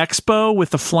Expo with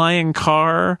the flying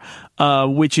car,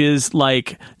 which is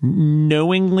like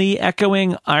knowingly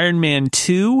echoing Iron Man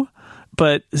 2,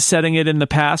 but setting it in the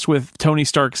past with Tony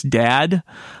Stark's dad.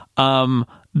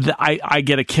 I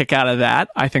get a kick out of that.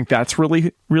 I think that's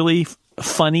really, really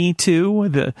funny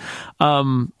too.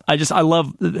 I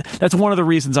love, that's one of the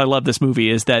reasons I love this movie,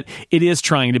 is that it is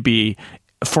trying to be,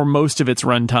 for most of its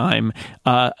runtime,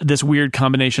 this weird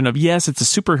combination of, yes, it's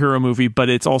a superhero movie, but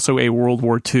it's also a World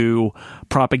War II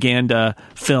propaganda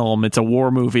film. It's a war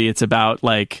movie. It's about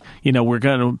like, we're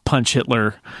going to punch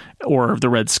Hitler or the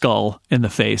Red Skull in the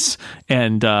face.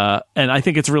 And I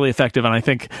think it's really effective. And I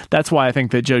think that's why I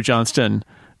think that Joe Johnston,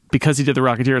 because he did The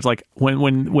Rocketeer, it's like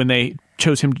when they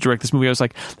chose him to direct this movie, I was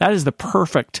like, that is the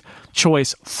perfect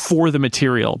choice for the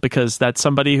material, because that's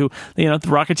somebody who, The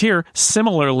Rocketeer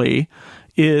similarly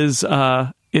is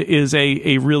a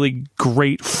really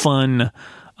great, fun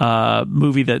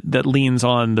movie that leans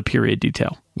on the period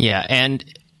detail. Yeah, and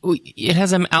it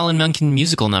has an Alan Menken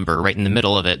musical number right in the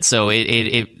middle of it, so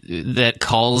it that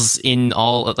calls in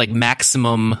all like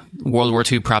maximum World War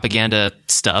II propaganda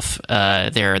stuff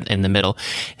there in the middle.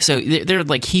 So they're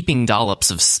like heaping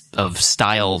dollops of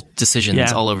style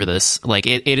decisions all over this. Like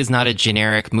it is not a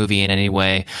generic movie in any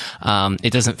way.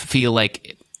 It doesn't feel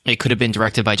like it could have been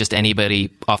directed by just anybody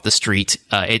off the street.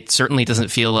 It certainly doesn't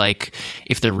feel like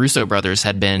if the Russo brothers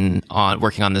had been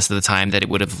working on this at the time that it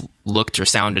would have looked or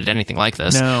sounded anything like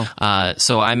this. No.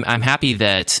 So I'm happy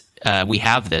that we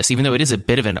have this, even though it is a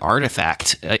bit of an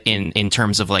artifact in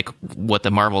terms of like what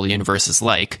the Marvel universe is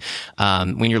like.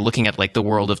 When you're looking at like the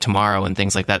world of tomorrow and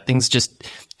things like that, things just,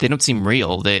 they don't seem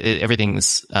real.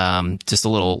 Everything's just a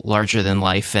little larger than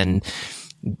life, and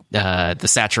the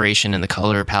saturation and the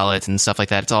color palette and stuff like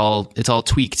that, it's all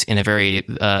tweaked in a very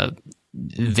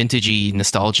vintagey,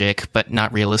 nostalgic, but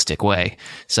not realistic way.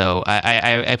 So I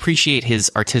appreciate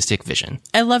his artistic vision.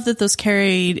 I love that those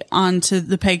carried on to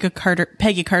the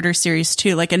Peggy Carter series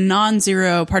too. Like a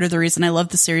non-zero part of the reason I love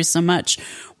the series so much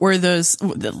were those,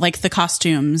 like the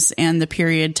costumes and the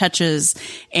period touches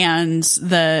and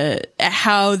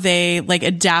how they like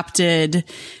adapted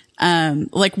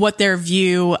like what their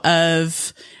view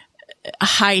of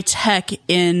high tech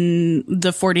in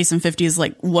the 40s and 50s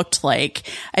like looked like,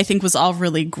 I think was all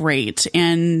really great.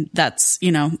 And that's,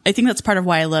 I think that's part of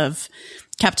why I love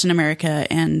Captain America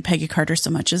and Peggy Carter so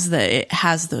much, is that it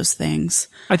has those things.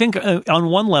 I think on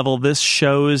one level, this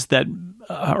shows that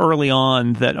early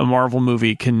on that a Marvel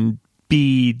movie can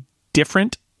be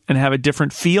different and have a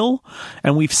different feel.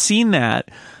 And we've seen that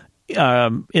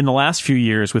in the last few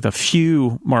years with a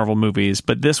few Marvel movies,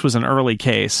 but this was an early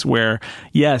case where,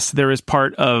 yes, there is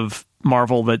part of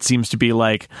Marvel that seems to be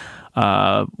like,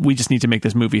 we just need to make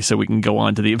this movie so we can go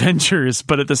on to the Avengers,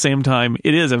 but at the same time,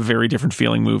 it is a very different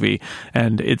feeling movie,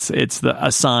 and it's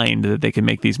a sign that they can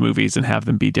make these movies and have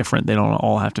them be different. They don't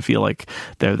all have to feel like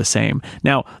they're the same.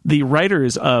 Now, the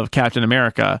writers of Captain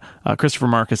America, Christopher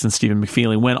Marcus and Stephen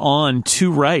McFeely, went on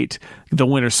to write The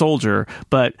Winter Soldier,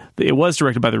 but it was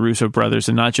directed by the Russo brothers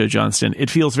and not Joe Johnston. It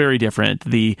feels very different.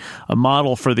 The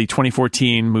model for the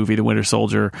 2014 movie, The Winter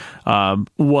Soldier,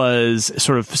 was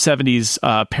sort of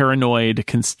 70s paranoid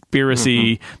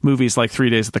conspiracy movies like 3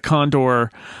 Days of the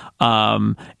Condor.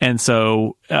 And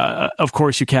so, of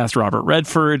course, you cast Robert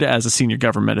Redford as a senior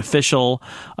government official.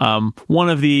 One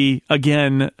of the,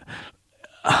 again,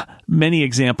 many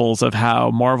examples of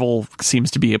how Marvel seems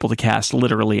to be able to cast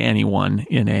literally anyone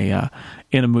in a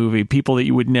movie, people that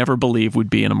you would never believe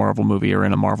would be in a Marvel movie or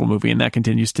in a Marvel movie, and that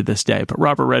continues to this day. But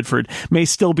Robert Redford may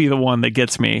still be the one that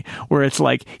gets me, where it's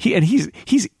like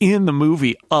he's in the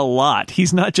movie a lot.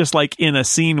 He's not just like in a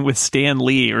scene with Stan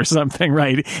Lee or something,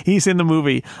 right? He's in the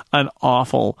movie an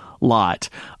awful lot.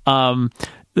 The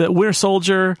Winter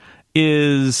Soldier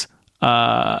is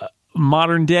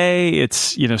modern day.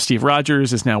 It's, Steve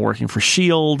Rogers is now working for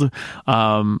S.H.I.E.L.D.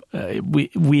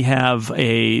 We have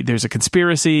there's a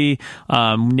conspiracy.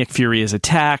 Nick Fury is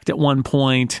attacked at one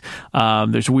point.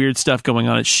 There's weird stuff going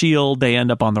on at S.H.I.E.L.D. They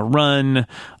end up on the run.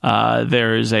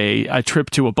 There's a trip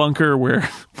to a bunker where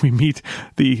we meet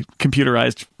the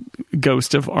computerized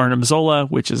ghost of Arnim Zola,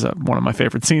 which is one of my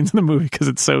favorite scenes in the movie because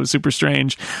it's so super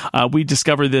strange. We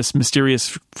discover this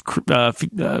mysterious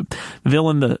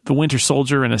villain, the Winter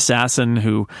Soldier, an assassin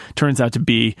who turns out to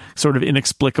be sort of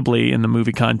inexplicably, in the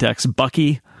movie context,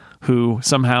 Bucky, who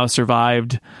somehow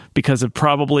survived because of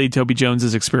probably Toby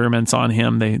Jones's experiments on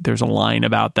him. There's a line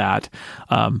about that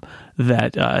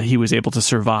he was able to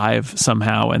survive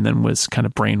somehow and then was kind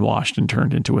of brainwashed and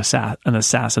turned into an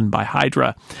assassin by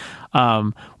Hydra.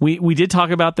 We did talk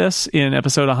about this in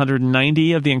episode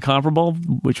 190 of The Incomparable,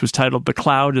 which was titled "The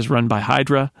Cloud is Run by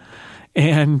Hydra."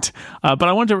 And but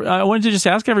I wanted to just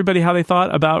ask everybody how they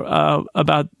thought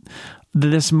about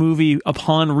this movie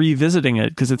upon revisiting it,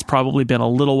 because it's probably been a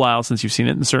little while since you've seen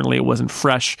it, and certainly it wasn't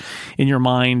fresh in your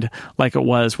mind like it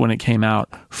was when it came out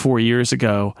 4 years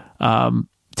ago.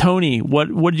 Tony, what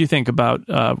did you think about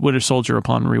Winter Soldier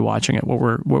upon rewatching it? What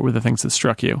were the things that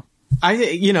struck you? I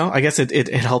guess it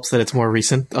helps that it's more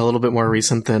recent, a little bit more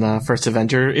recent than First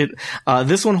Avenger.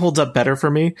 This one holds up better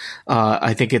for me.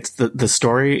 I think it's the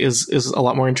story is a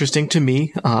lot more interesting to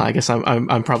me. I guess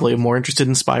I'm probably more interested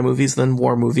in spy movies than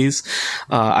war movies.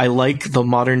 I like the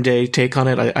modern day take on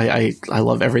it. I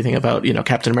love everything about,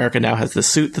 Captain America now has this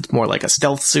suit that's more like a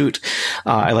stealth suit.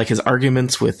 I like his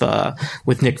arguments with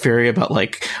Nick Fury about,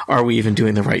 like, are we even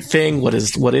doing the right thing? What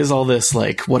is all this?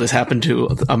 Like, what has happened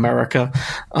to America?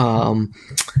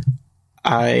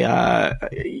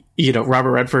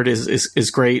 Robert Redford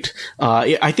is great.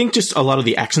 I think just a lot of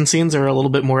the action scenes are a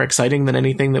little bit more exciting than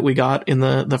anything that we got in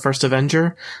the First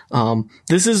Avenger.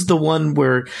 This is the one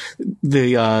where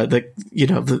the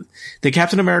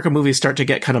Captain America movies start to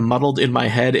get kind of muddled in my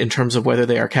head in terms of whether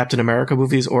they are Captain America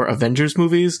movies or Avengers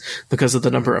movies because of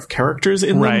the number of characters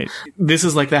in them. Right. This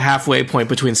is like the halfway point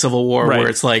between Civil War, where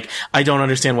it's like, I don't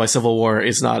understand why Civil War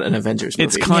is not an Avengers movie.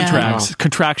 It's contracts.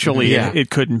 Contractually, it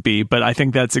couldn't be, but I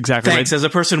think that's exactly Thanks. right. As a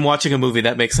person watching a movie,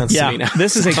 that makes sense to me now.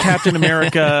 This is a Captain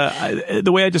America.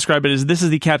 The way I describe it is this is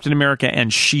the Captain America and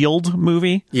S.H.I.E.L.D.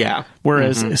 movie. Yeah.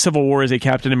 Whereas Civil War is a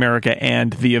Captain America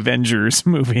and the Avengers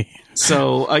movie.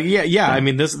 So I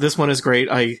mean, this one is great.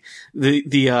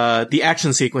 The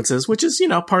action sequences, which is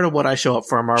part of what I show up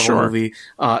for a Marvel movie,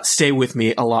 stay with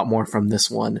me a lot more from this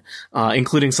one,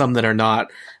 including some that are not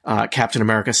Captain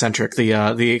America centric.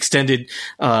 The extended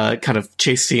kind of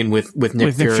chase scene with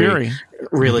Nick Fury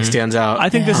really stands out. I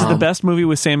think this is the best movie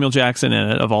with Samuel Jackson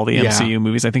in it of all the MCU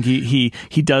movies. I think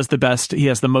he does the best. He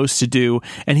has the most to do,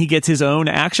 and he gets his own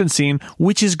action scene,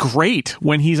 which is great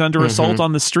when he's under assault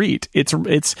on the street. It's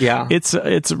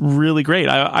really great.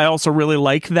 I also really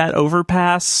like that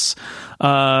overpass,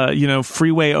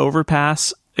 freeway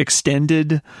overpass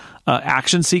extended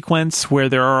action sequence where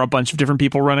there are a bunch of different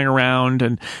people running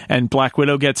around, and Black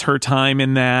Widow gets her time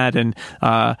in that, and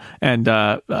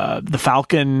the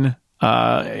Falcon,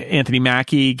 Anthony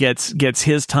Mackie gets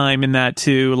his time in that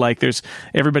too. Like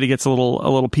everybody gets a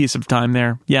little piece of time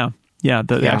there. The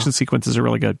action sequences are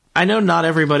really good. I know not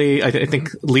everybody, I think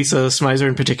Lisa Smizer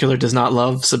in particular does not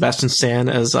love Sebastian Stan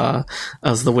as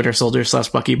the Winter Soldier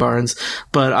 / Bucky Barnes,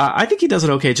 but I think he does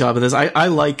an okay job in this. I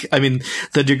mean,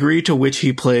 the degree to which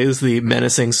he plays the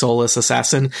menacing, soulless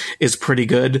assassin is pretty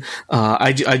good.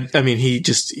 I mean,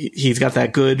 he's got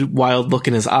that good, wild look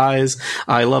in his eyes.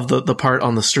 I love the part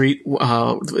on the street,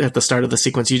 at the start of the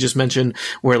sequence you just mentioned,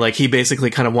 where like he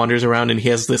basically kind of wanders around and he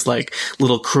has this like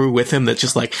little crew with him that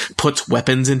just like puts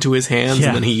weapons into his hands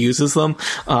and then he uses them.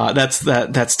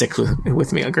 That sticks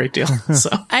with me a great deal. So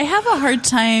I have a hard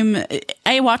time.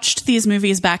 I watched these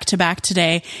movies back to back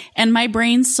today, and my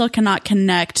brain still cannot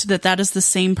connect that is the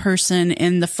same person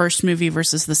in the first movie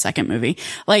versus the second movie.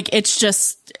 Like, it's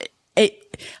just,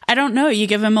 I don't know. You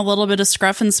give him a little bit of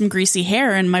scruff and some greasy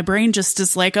hair, and my brain just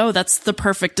is like, oh, that's the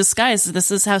perfect disguise. This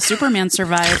is how Superman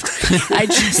survived.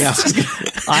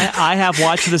 I have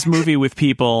watched this movie with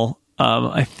people.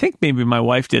 I think maybe my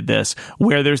wife did this,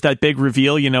 where there's that big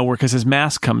reveal, where because his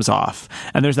mask comes off,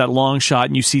 and there's that long shot,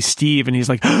 and you see Steve, and he's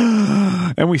like,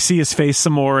 and we see his face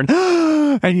some more,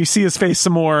 and you see his face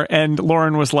some more, and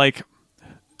Lauren was like,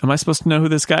 am I supposed to know who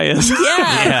this guy is?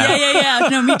 Yeah.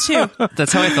 No, me too.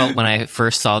 That's how I felt when I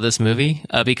first saw this movie,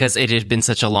 because it had been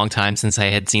such a long time since I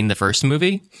had seen the first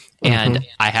movie. And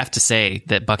I have to say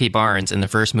that Bucky Barnes in the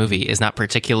first movie is not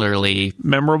particularly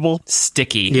memorable,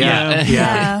 sticky.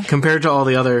 Yeah. Compared to all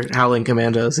the other Howling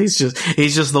Commandos, he's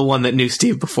just the one that knew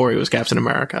Steve before he was Captain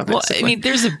America. Basically. Well, I mean,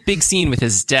 there's a big scene with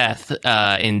his death,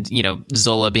 and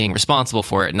Zola being responsible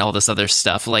for it, and all this other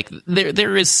stuff. Like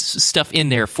there is stuff in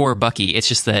there for Bucky. It's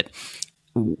just that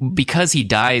because he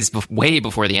dies way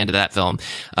before the end of that film,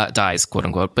 dies, quote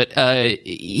unquote, but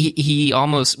he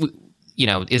almost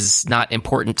is not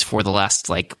important for the last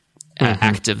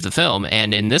act of the film.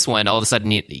 And in this one, all of a sudden,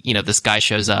 this guy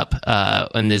shows up,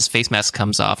 and his face mask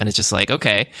comes off, and it's just like,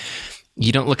 okay,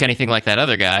 you don't look anything like that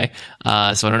other guy.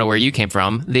 So I don't know where you came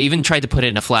from. They even tried to put it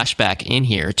in a flashback in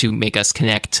here to make us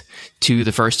connect to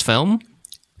the first film.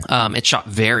 It's shot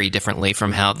very differently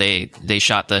from how they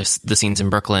shot the scenes in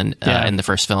Brooklyn in the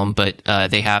first film, but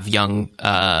they have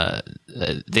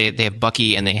they have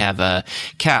Bucky and they have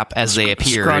Cap as they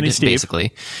appear,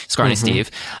 basically Scrawny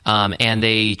Steve, and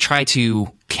they try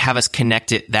to have us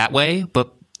connect it that way,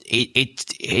 but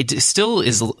it still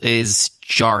is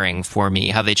jarring for me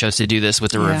how they chose to do this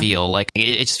with the reveal. Like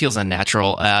it just feels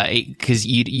unnatural because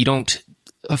you don't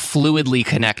fluidly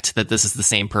connect that this is the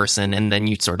same person, and then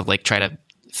you sort of try to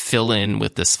fill in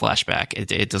with this flashback.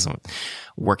 It doesn't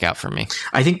work out for me.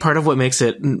 I think part of what makes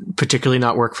it particularly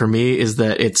not work for me is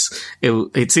that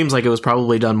it seems like it was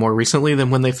probably done more recently than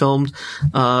when they filmed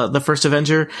the First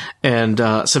Avenger, and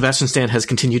Sebastian Stan has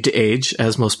continued to age,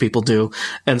 as most people do,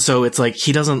 and so it's like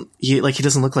he doesn't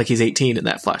look like he's 18 in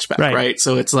that flashback, right?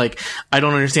 So it's like, I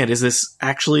don't understand, is this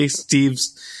actually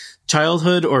Steve's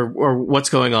childhood or what's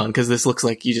going on, because this looks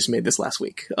like you just made this last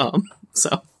week.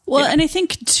 And I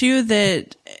think too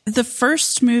that the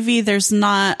first movie,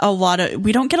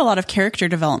 we don't get a lot of character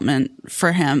development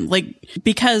for him,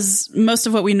 because most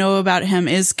of what we know about him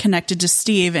is connected to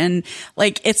Steve, and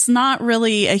it's not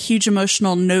really a huge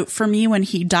emotional note for me when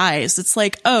he dies. It's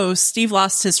like, oh, Steve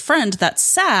lost his friend, that's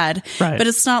sad, but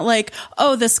it's not like,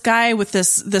 oh, this guy with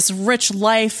this rich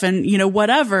life and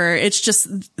whatever. It's just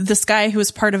this guy who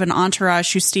was part of an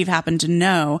entourage who Steve happened to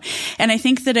know. And I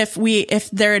think that if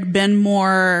there had been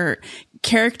more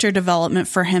character development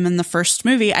for him in the first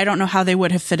movie, I don't know how they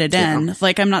would have fitted in.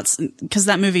 I'm not, because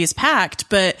that movie is packed,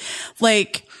 but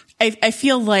I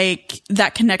feel like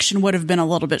that connection would have been a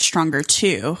little bit stronger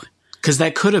too. Because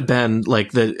that could have been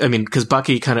because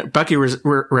Bucky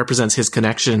represents his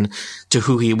connection to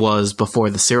who he was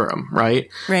before the serum, right?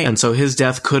 Right. And so his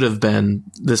death could have been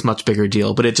this much bigger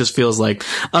deal, but it just feels like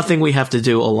a thing we have to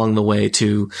do along the way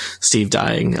to Steve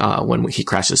dying when he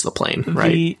crashes the plane,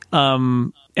 right?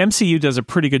 The MCU does a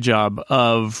pretty good job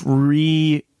of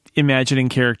reimagining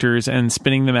characters and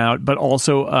spinning them out, but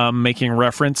also making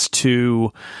reference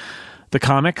to the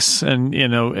comics, and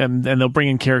and they'll bring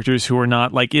in characters who are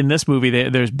not in this movie.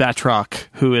 There's Batroc,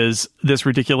 who is this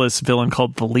ridiculous villain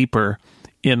called the Leaper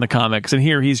in the comics, and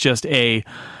here he's just a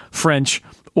French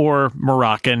or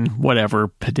Moroccan, whatever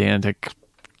pedantic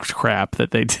crap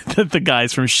that the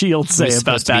guys from S.H.I.E.L.D. say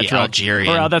about Batroc.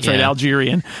 Algerian. That's right,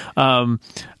 Algerian. But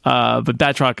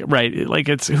Batroc, right?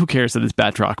 It's, who cares that it's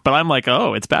Batroc? But I'm like,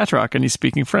 oh, it's Batroc, and he's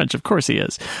speaking French. Of course he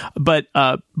is. But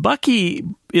Bucky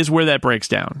is where that breaks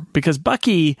down, because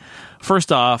Bucky,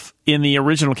 first off, in the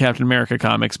original Captain America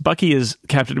comics, Bucky is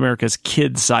Captain America's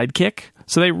kid sidekick.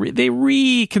 So they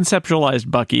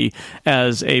reconceptualized Bucky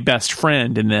as a best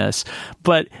friend in this,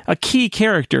 but a key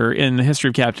character in the history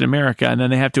of Captain America. And then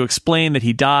they have to explain that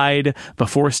he died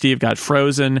before Steve got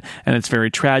frozen, and it's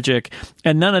very tragic.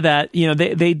 And none of that,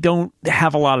 they don't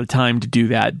have a lot of time to do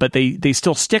that, but they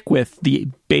still stick with the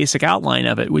basic outline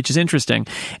of it, which is interesting.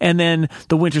 And then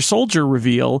the Winter Soldier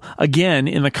reveal, again,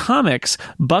 in the comics,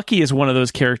 Bucky is one of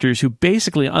those characters who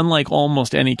basically, unlike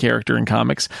almost any character in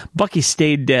comics, Bucky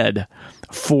stayed dead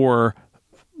for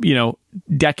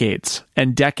decades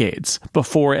and decades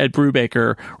before Ed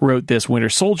Brubaker wrote this Winter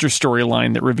Soldier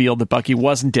storyline that revealed that Bucky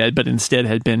wasn't dead, but instead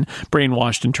had been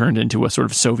brainwashed and turned into a sort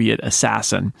of Soviet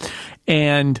assassin.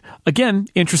 And again,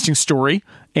 interesting story,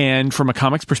 and from a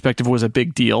comics perspective was a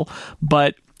big deal.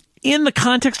 But in the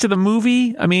context of the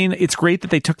movie, I mean, it's great that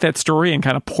they took that story and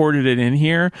kind of ported it in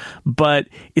here, but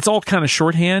it's all kind of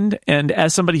shorthand. And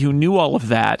as somebody who knew all of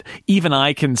that, even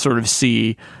I can sort of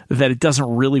see that it doesn't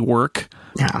really work.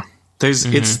 Yeah.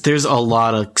 There's a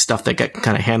lot of stuff that got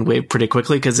kind of hand waved pretty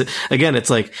quickly because, again,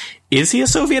 it's like, is he a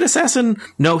Soviet assassin?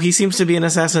 No, he seems to be an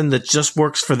assassin that just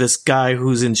works for this guy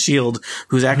who's in S.H.I.E.L.D.,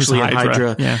 who's actually in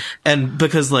Hydra. Yeah. And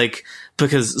because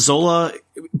Zola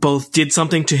both did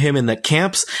something to him in the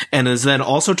camps and is then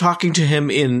also talking to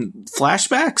him in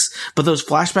flashbacks, but those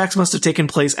flashbacks must have taken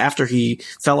place after he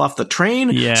fell off the train.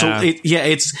 Yeah. So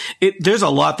there's a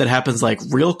lot that happens like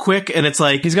real quick, and it's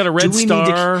like, he's got a red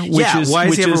star, why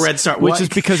does he have a red star? Which is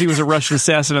because he was a Russian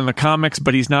assassin in the comics,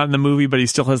 but he's not in the movie, but he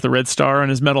still has the red star on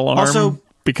his metal arm. Also,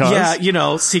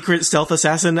 because secret stealth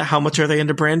assassin. How much are they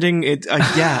into branding?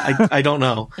 I don't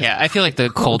know. Yeah, I feel like the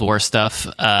Cold War stuff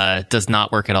does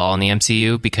not work at all in the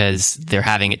MCU because they're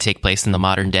having it take place in the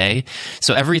modern day.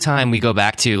 So every time we go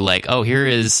back to like, oh, here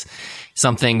is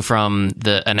something from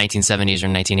the 1970s or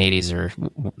 1980s or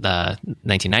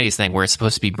 1990s thing where it's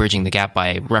supposed to be bridging the gap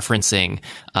by referencing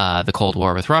the Cold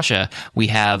War with Russia, we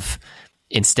have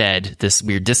instead this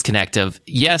weird disconnect of,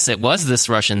 yes, it was this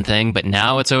Russian thing, but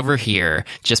now it's over here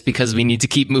just because we need to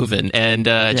keep moving and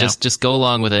just go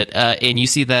along with it. And you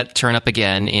see that turn up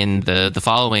again in the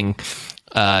following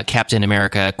Captain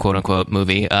America quote unquote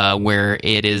movie, where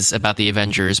it is about the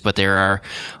Avengers, but there are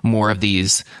more of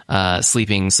these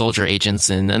sleeping soldier agents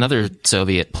in another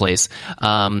Soviet place.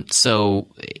 So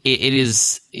it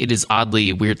is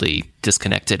oddly, weirdly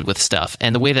disconnected with stuff.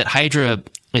 And the way that Hydra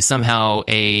is somehow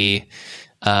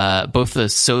both a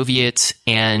Soviet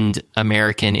and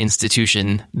American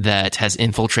institution that has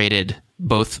infiltrated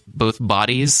both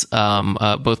bodies,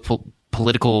 both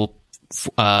political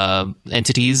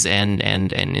entities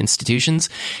and institutions.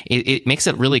 It makes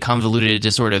it really convoluted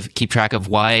to sort of keep track of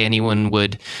why anyone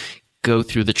would go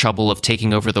through the trouble of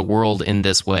taking over the world in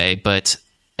this way, but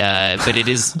it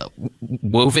is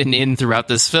woven in throughout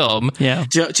this film. Yeah,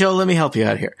 Joe, let me help you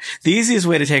out here. The easiest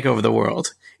way to take over the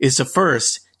world is to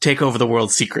first take over the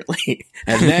world secretly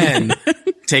and then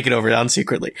take it over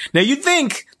unsecretly. Now you'd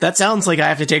think that sounds like I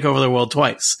have to take over the world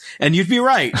twice, and you'd be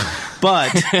right,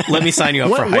 but let me sign you up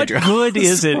for Hydra. What good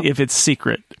is it if it's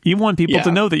secret? You want people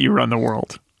to know that you run the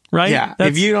world, right? Yeah.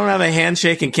 If you don't have a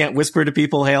handshake and can't whisper to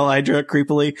people, "Hail Hydra,"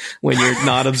 creepily when you're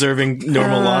not observing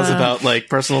normal laws about like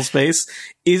personal space,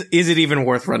 is it even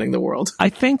worth running the world? I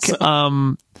think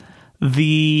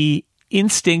the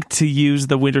instinct to use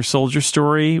the Winter Soldier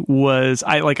story was,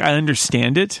 I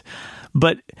understand it,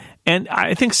 and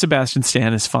I think Sebastian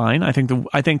Stan is fine. I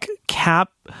think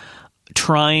Cap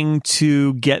trying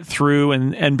to get through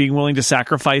and being willing to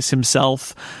sacrifice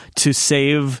himself to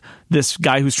save this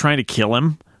guy who's trying to kill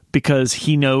him because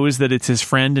he knows that it's his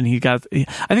friend, and I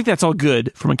think that's all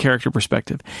good from a character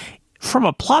perspective. From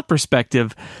a plot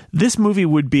perspective, this movie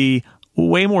would be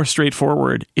way more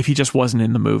straightforward if he just wasn't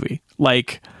in the movie.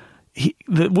 Like,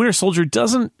 the Winter Soldier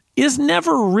is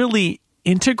never really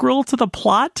integral to the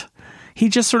plot. He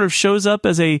just sort of shows up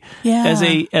as a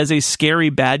scary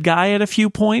bad guy at a few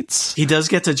points. He does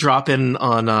get to drop in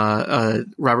on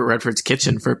Robert Redford's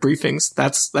kitchen for briefings.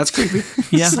 That's creepy.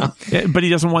 Yeah, but he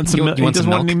doesn't want some. He doesn't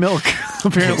want any milk,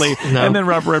 apparently. No. And then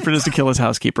Robert Redford has to kill his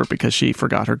housekeeper because she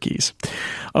forgot her keys.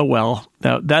 Oh well,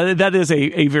 now that is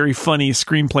a very funny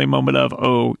screenplay moment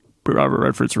of Robert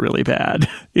Redford's really bad.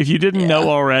 If you didn't know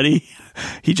already,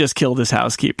 he just killed his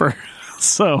housekeeper.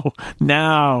 So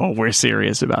now we're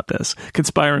serious about this.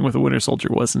 Conspiring with a Winter Soldier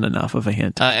wasn't enough of a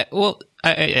hint. I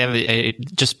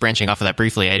just branching off of that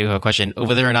briefly, I do have a question.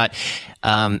 Whether or not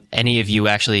any of you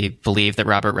actually believe that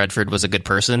Robert Redford was a good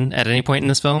person at any point in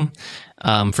this film,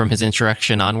 from his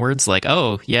introduction onwards, like,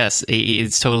 oh, yes,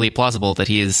 it's totally plausible that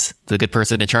he is the good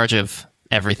person in charge of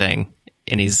everything.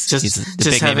 And he's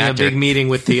just having a big meeting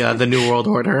with the New World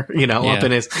Order, up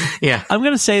in his, I'm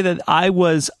going to say that I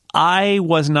was I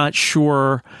was not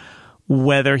sure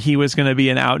whether he was going to be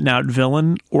an out-and-out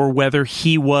villain or whether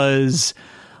he was,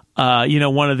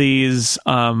 one of these,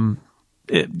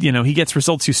 he gets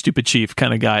results, you stupid chief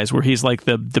kind of guys, where he's like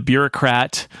the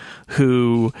bureaucrat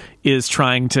who is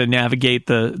trying to navigate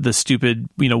the stupid,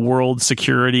 world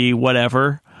security,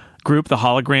 whatever group, the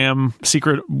hologram,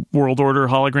 secret world order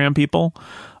hologram people.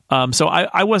 So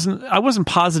I wasn't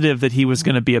positive that he was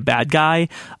going to be a bad guy.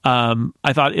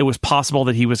 I thought it was possible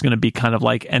that he was going to be kind of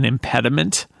like an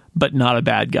impediment, but not a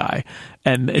bad guy.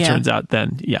 And it turns out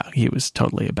then, he was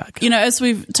totally a bad guy. As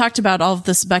we've talked about all of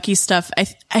this Bucky stuff,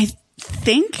 I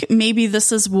think maybe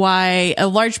this is why, a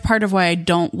large part of why I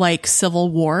don't like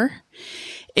Civil War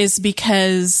is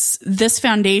because this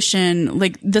foundation,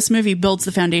 like this movie builds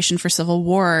the foundation for Civil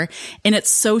War, and it's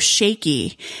so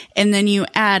shaky. And then you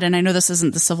add, and I know this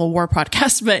isn't the Civil War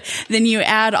podcast, but then you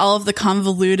add all of the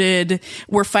convoluted,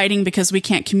 we're fighting because we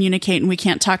can't communicate and we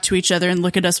can't talk to each other, and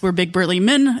look at us, we're big burly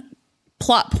men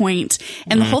plot point,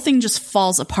 and the whole thing just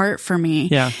falls apart for me.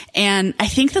 Yeah. And I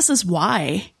think this is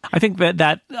why. I think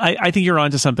I think you're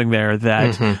onto something there,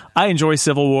 that I enjoy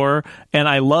Civil War and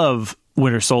I love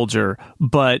Winter Soldier,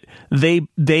 but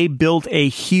they built a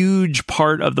huge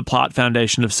part of the plot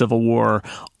foundation of Civil War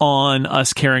on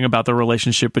us caring about the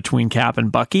relationship between Cap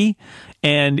and Bucky.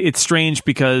 And it's strange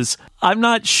because I'm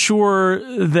not sure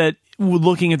that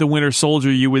looking at the Winter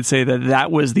Soldier, you would say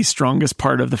that was the strongest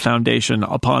part of the foundation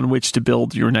upon which to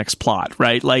build your next plot,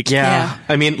 right? Like, yeah.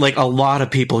 I mean, like, a lot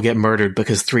of people get murdered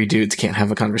because three dudes can't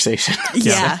have a conversation.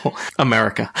 Yeah. So,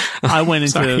 America. I went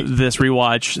into this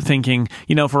rewatch thinking,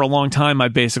 for a long time, I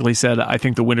basically said, I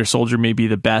think the Winter Soldier may be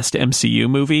the best MCU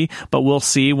movie, but we'll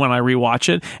see when I rewatch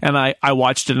it. And I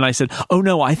watched it and I said, oh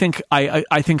no, I think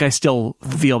I still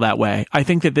feel that way. I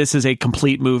think that this is a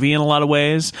complete movie in a lot of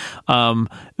ways.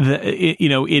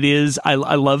 It is. I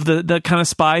love the kind of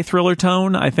spy thriller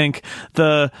tone. I think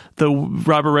the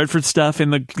Robert Redford stuff in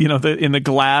the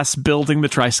glass building the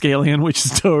Triskelion, which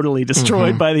is totally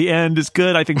destroyed by the end, is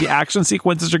good. I think the action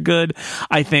sequences are good.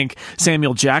 I think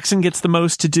Samuel Jackson gets the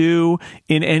most to do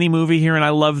in any movie here, and I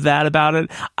love that about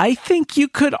it. I think you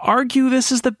could argue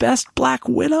this is the best Black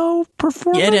Widow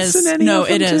performance. It is. In any of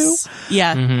them is. Too.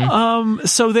 Yeah.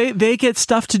 So they get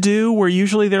stuff to do where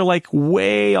usually they're like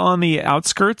way on the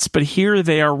outskirts, but here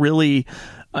they are really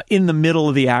in the middle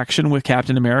of the action with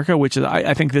Captain America, which is,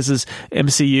 I think this is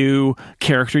MCU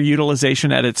character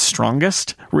utilization at its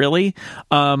strongest, really.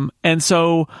 And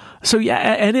so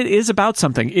and it is about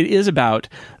something. It is about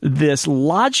this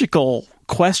logical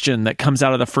question that comes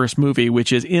out of the first movie,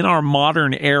 which is, in our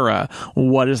modern era,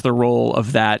 what is the role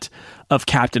of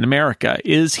Captain America?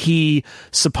 Is he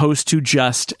supposed to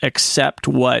just accept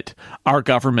what our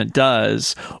government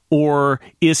does, or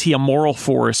is he a moral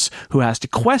force who has to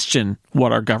question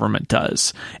what our government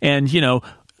does? And,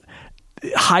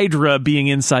 Hydra being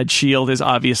inside S.H.I.E.L.D. is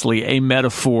obviously a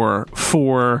metaphor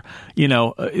for,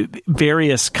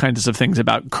 various kinds of things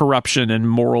about corruption and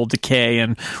moral decay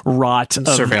and rot of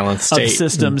surveillance state. Of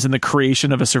systems and the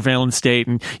creation of a surveillance state.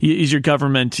 And is your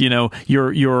government,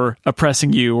 you're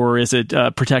oppressing you, or is it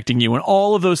protecting you? And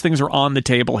all of those things are on the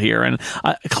table here. And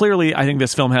clearly, I think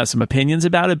this film has some opinions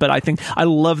about it, but I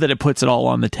love that it puts it all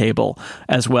on the table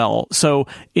as well. So,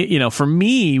 for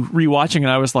me, rewatching it,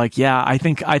 I was like, yeah, I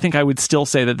think I would still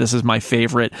say that this is my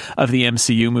favorite of the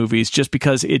MCU movies, just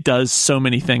because it does so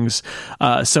many things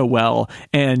so well,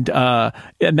 and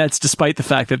that's despite the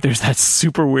fact that there's that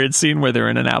super weird scene where they're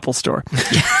in an Apple store.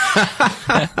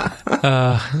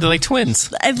 They're like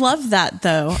twins. I love that,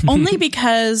 though, only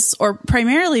because, or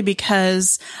primarily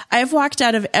because, I've walked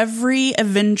out of every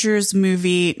Avengers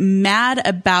movie mad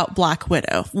about Black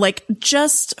Widow, like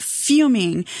just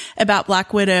fuming about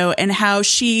Black Widow and how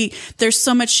there's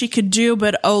so much she could do,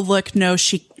 but oh look, no,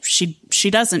 she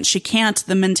doesn't. She can't.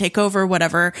 The men take over,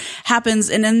 whatever happens.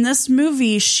 And in this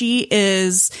movie, she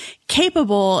is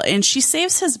capable and she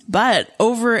saves his butt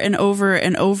over and over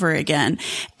and over again.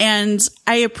 And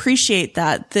I appreciate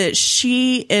that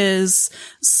she is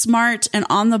smart and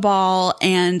on the ball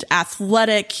and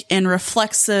athletic and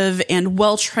reflexive and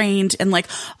well-trained, and like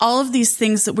all of these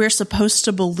things that we're supposed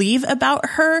to believe about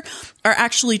her are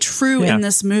actually true in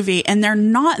this movie, and they're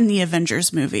not in the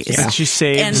Avengers movies. Yeah. She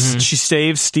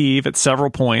saves Steve at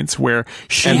several points where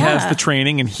she has the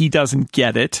training and he doesn't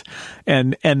get it,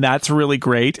 and that's really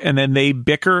great. And then they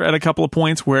bicker at a couple of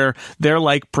points where they're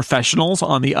like professionals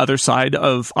on the other side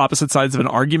of opposite sides of an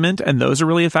argument, and those are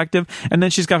really effective. And then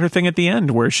she's got her thing at the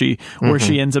end where she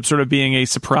ends up sort of being a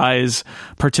surprise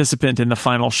participant in the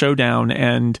final showdown,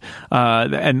 and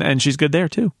she's good there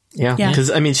too. Yeah, Yeah. because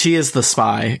I mean, she is the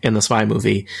spy in the spy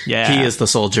movie. Yeah. He is the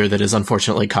soldier that is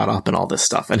unfortunately caught up in all this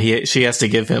stuff, and she has to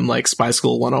give him like Spy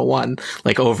School 101,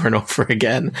 like over and over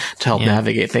again to help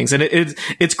navigate things. And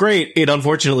it's great. It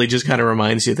unfortunately just kind of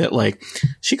reminds you that like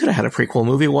she could have had a prequel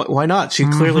movie. Why not? She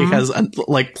clearly has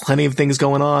like plenty of things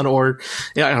going on. Or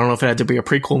I don't know if it had to be a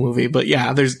prequel movie, but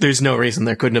yeah, there's no reason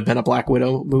there couldn't have been a Black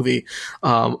Widow movie.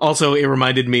 Also, it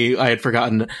reminded me, I had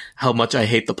forgotten how much I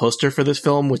hate the poster for this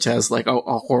film, which has like a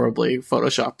horribly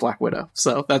photoshopped Black Widow.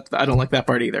 So that I don't like that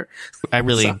part either. I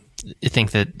really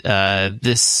think that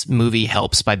this movie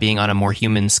helps by being on a more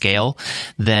human scale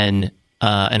than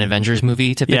an Avengers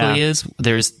movie typically is.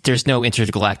 There's no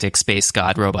intergalactic space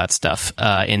god robot stuff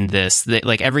in this.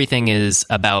 Like everything is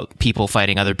about people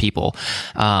fighting other people.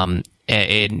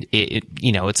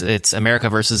 It's America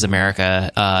versus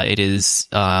America. It is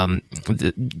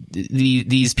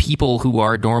these people who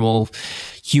are normal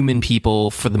human people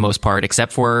for the most part,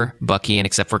 except for Bucky and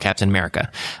except for Captain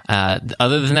America.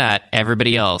 Other than that,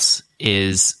 everybody else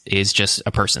is just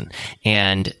a person,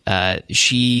 and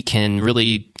she can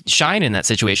really shine in that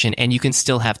situation, and you can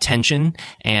still have tension,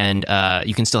 and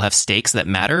you can still have stakes that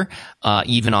matter,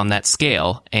 even on that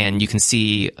scale, and you can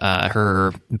see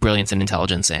her brilliance and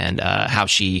intelligence and how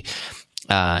she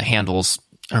handles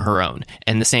her own.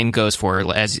 And the same goes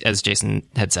for, as Jason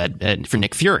had said, for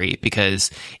Nick Fury,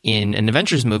 because in an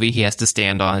Avengers movie, he has to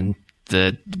stand on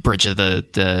the bridge of the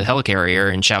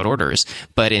helicarrier and shout orders.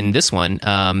 But in this one,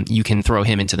 you can throw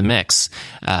him into the mix,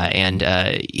 and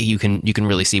you can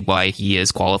really see why he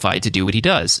is qualified to do what he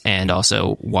does, and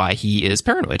also why he is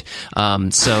paranoid.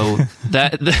 So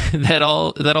that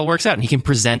all works out, and he can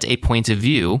present a point of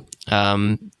view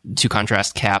to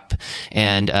contrast Cap,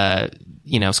 and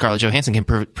Scarlett Johansson can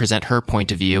present her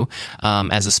point of view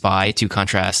as a spy to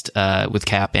contrast with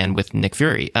Cap and with Nick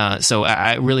Fury. So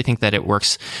I really think that it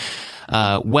works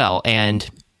well, and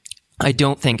I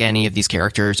don't think any of these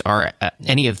characters are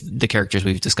any of the characters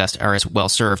we've discussed are as well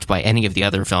served by any of the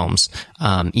other films,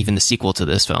 even the sequel to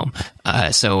this film.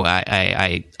 So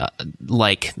I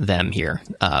like them here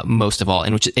most of all,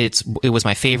 and it was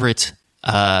my favorite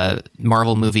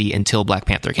Marvel movie until Black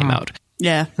Panther came out.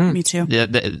 Yeah, me too.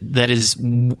 That is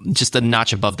just a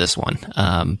notch above this one.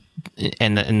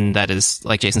 And that is,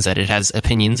 like Jason said, it has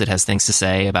opinions, it has things to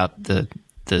say about the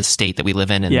state that we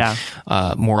live in,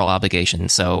 and moral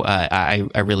obligations. So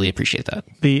I really appreciate that.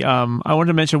 I wanted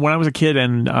to mention, when I was a kid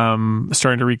and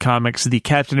starting to read comics, the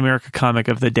Captain America comic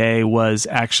of the day was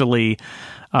actually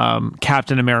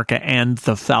Captain America and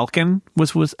the Falcon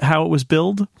was how it was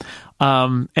billed.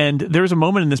 And there's a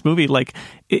moment in this movie, like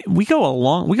we go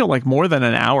like more than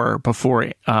an hour before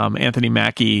Anthony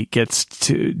Mackie gets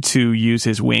to use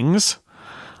his wings.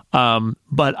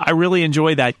 But I really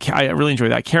enjoy that. I really enjoy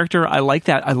that character. I like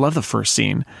that. I love the first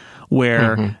scene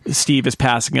where Steve is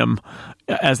passing him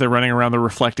as they're running around the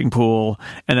reflecting pool,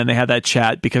 and then they have that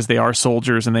chat because they are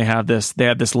soldiers, and they have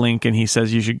this link, and he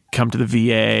says you should come to the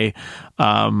VA,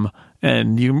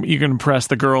 and you can impress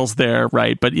the girls there,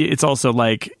 right? But it's also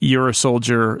like, you're a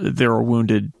soldier, there are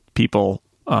wounded people.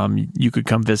 You could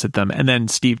come visit them. And then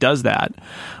Steve does that,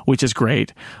 which is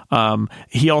great.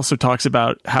 He also talks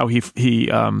about how he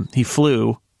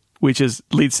flew, which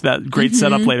leads to that great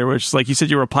setup later, which is like, you said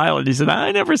you were a pilot. He said,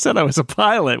 I never said I was a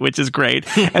pilot, which is great.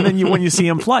 And then when you see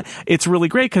him fly, it's really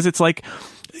great, because it's like,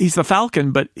 he's the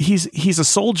Falcon, but he's a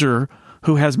soldier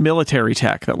who has military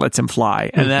tech that lets him fly.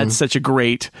 And that's such a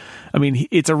great, I mean,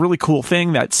 it's a really cool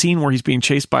thing, that scene where he's being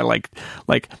chased by like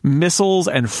missiles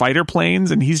and fighter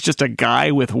planes, and he's just a guy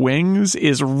with wings,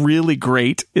 is really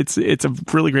great. It's a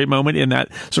really great moment in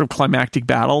that sort of climactic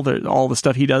battle, all the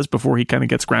stuff he does before he kind of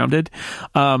gets grounded.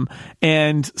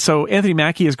 And so Anthony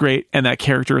Mackie is great, and that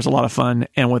character is a lot of fun,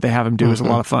 and what they have him do is a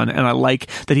lot of fun. And I like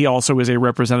that he also is a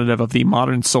representative of the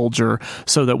modern soldier,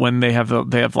 so that when they have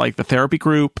like the therapy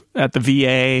group at the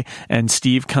VA, and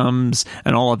Steve comes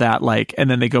and all of that, like, and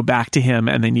then they go back to him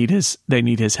and they need his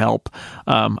help.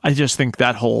 I just think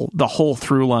the whole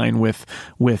through line with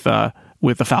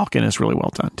the Falcon is really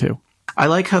well done too. I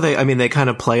like how they kind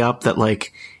of play up that,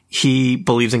 like, he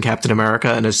believes in Captain America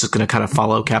and is just going to kind of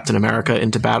follow Captain America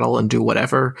into battle and do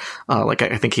whatever. Like,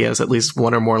 I think he has at least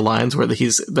one or more lines where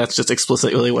that's just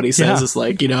explicitly what he says. Is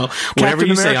like, whatever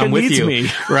you say, I'm with you. Me.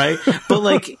 Right.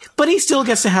 But he still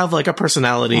gets to have like a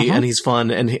personality, and he's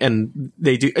fun, and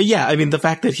they do. Yeah. I mean, the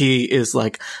fact that he is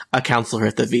like a counselor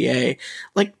at the VA,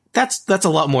 like, that's a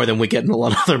lot more than we get in a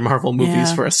lot of other Marvel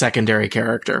movies for a secondary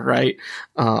character, right?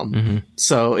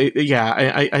 So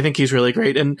I think he's really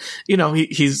great, and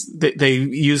they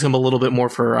use him a little bit more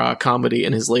for comedy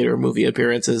in his later movie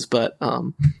appearances, but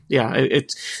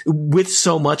it's with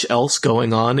so much else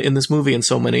going on in this movie and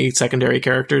so many secondary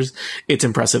characters, it's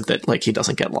impressive that like he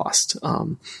doesn't get lost,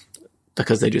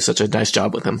 because they do such a nice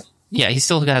job with him. Yeah, he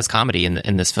still has comedy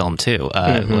in this film too.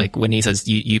 Like when he says,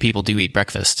 "You people do eat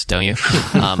breakfast, don't you?"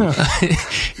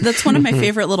 That's one of my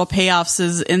favorite little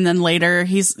payoffs. And then later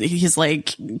he's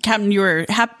like, "Captain, you were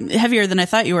heavier than I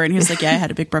thought you were," and he's like, "Yeah, I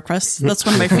had a big breakfast." That's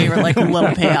one of my favorite like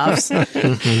little payoffs.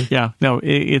 Yeah, no,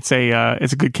 it's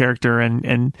a good character,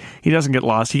 and he doesn't get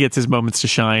lost. He gets his moments to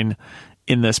shine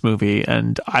in this movie,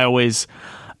 and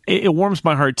it warms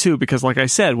my heart too, because like I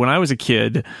said, when I was a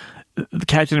kid,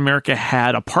 Captain America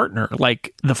had a partner,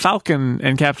 like the Falcon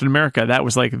and Captain America. That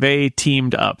was like they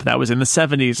teamed up. That was in the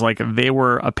 70s, like they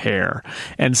were a pair.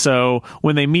 And so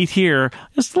when they meet here,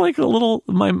 just like a little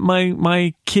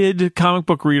my kid comic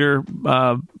book reader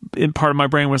in part of my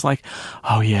brain was like,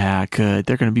 oh yeah, good,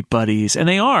 they're going to be buddies, and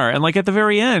they are. And like at the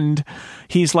very end,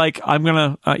 he's like, I'm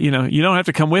gonna you don't have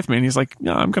to come with me, and he's like,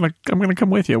 no, I'm gonna come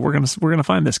with you. We're gonna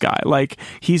find this guy. Like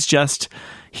he's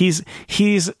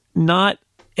not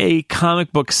a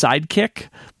comic book sidekick,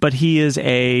 but he is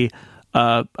a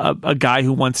guy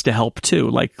who wants to help too,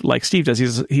 like Steve does.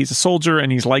 He's a soldier,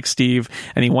 and he's like Steve,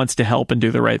 and he wants to help and do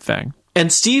the right thing. And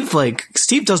Steve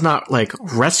does not like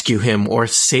rescue him or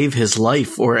save his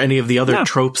life or any of the other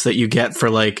tropes that you get for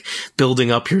like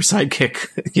building up your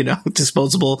sidekick,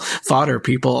 disposable fodder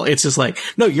people. It's just like,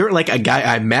 no, you're like a guy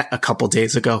I met a couple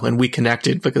days ago and we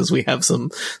connected because we have some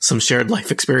shared life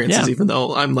experiences, even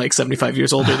though I'm like 75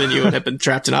 years older than you and have been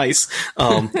trapped in ice.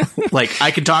 Like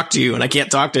I can talk to you and I can't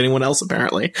talk to anyone else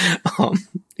apparently.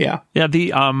 Yeah.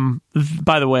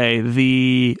 By the way,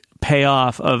 the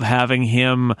payoff of having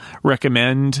him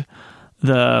recommend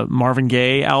the Marvin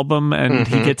Gaye album, and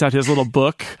he gets out his little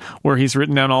book where he's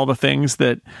written down all the things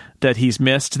that he's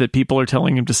missed that people are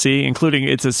telling him to see, including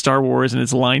it's a Star Wars and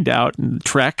it's lined out, and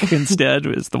Trek instead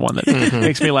is the one that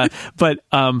makes me laugh. But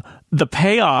the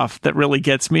payoff that really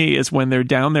gets me is when they're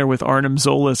down there with Arnim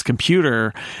Zola's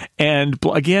computer, and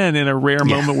again, in a rare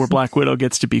moment where Black Widow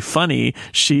gets to be funny,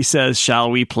 she says,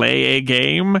 "Shall we play a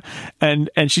game?"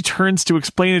 And she turns to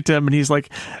explain it to him, and he's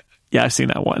like, yeah, I've seen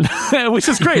that one, which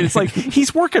is great. It's like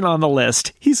he's working on the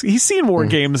list. He's seen more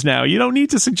games now. You don't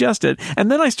need to suggest it.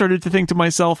 And then I started to think to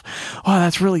myself, oh,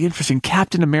 that's really interesting.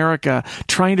 Captain America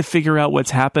trying to figure out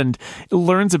what's happened,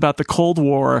 learns about the Cold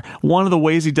War. One of the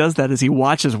ways he does that is he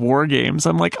watches war games.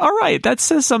 I'm like, all right, that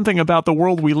says something about the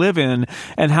world we live in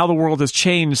and how the world has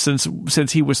changed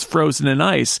since he was frozen in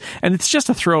ice. And it's just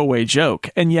a throwaway joke.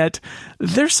 And yet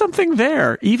there's something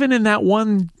there, even in that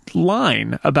one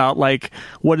line about like,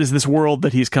 what is this world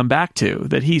that he's come back to,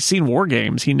 that he's seen war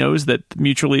games. He knows that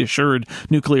mutually assured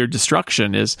nuclear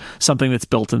destruction is something that's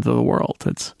built into the world.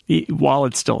 While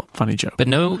it's still a funny joke. But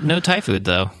no Thai food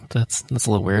though. That's a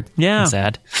little weird. Yeah. And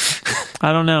sad.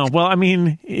 I don't know. Well, I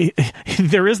mean,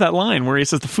 there is that line where he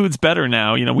says the food's better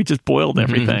now. We just boiled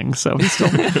everything. So he's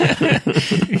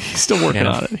still working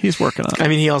on it. He's working on it. I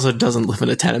mean, he also doesn't live in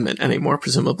a tenement anymore,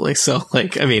 presumably. So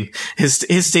like, I mean, his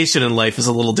station in life is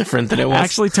a little different than it was.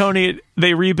 Actually, Tony,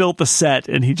 they rebuilt the set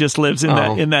and he just lives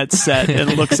in that set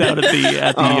and looks out at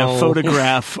the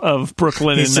photograph of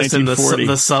Brooklyn in 1940. In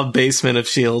the sub basement of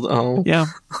S.H.I.E.L.D. Oh. Yeah.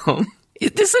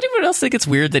 Does anyone else think it's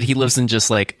weird that he lives in just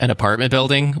like an apartment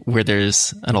building where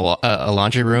there's a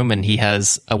laundry room and he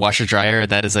has a washer dryer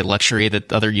that is a luxury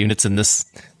that other units in this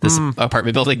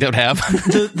apartment building don't have?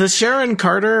 The Sharon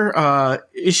Carter,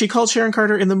 is she called Sharon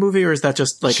Carter in the movie, or is that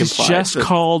just like She's implied? Just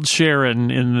called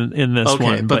Sharon in this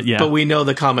one, but yeah. But we know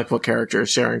the comic book character is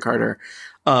Sharon Carter.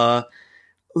 It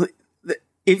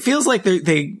feels like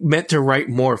they meant to write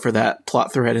more for that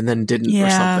plot thread and then didn't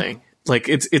or something. Like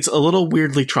it's a little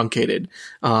weirdly truncated.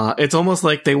 It's almost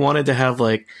like they wanted to have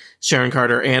like Sharon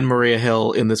Carter and Maria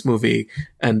Hill in this movie,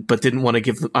 but didn't want to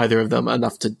give either of them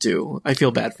enough to do. I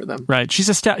feel bad for them. Right.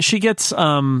 She gets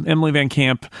Emily Van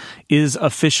Camp is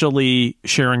officially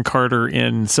Sharon Carter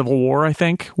in Civil War, I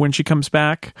think, when she comes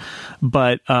back,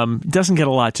 but doesn't get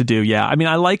a lot to do. Yeah. I mean,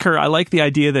 I like her. I like the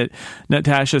idea that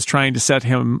Natasha's trying to set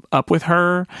him up with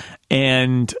her,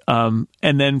 and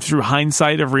then through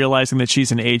hindsight of realizing that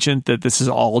she's an agent, that this has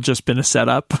all just been a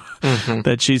setup,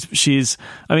 that she's,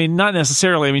 I mean, not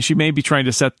necessarily, I mean, she may be trying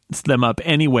to set them up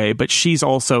anyway, but she's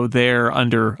also there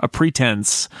under a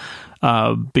pretense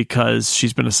because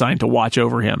she's been assigned to watch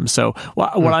over him. So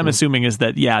what I'm assuming is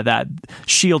that, that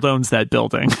S.H.I.E.L.D. owns that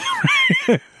building.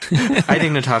 I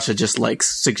think Natasha just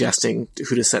likes suggesting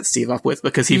who to set Steve up with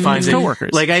because he finds it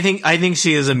coworkers. Like I think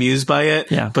she is amused by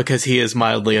it because he is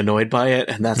mildly annoyed by it,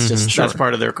 and that's just that's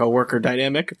part of their coworker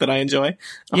dynamic that I enjoy.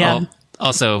 Yeah.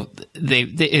 Also,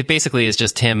 it basically is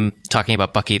just him talking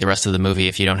about Bucky the rest of the movie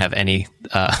if you don't have any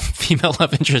female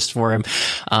love interest for him.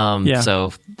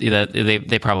 So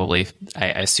they probably, I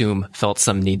assume, felt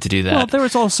some need to do that. Well, there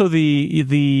was also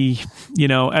the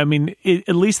I mean,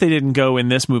 at least they didn't go in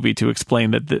this movie to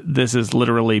explain that this is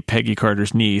literally Peggy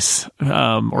Carter's niece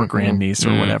or grandniece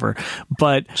or whatever.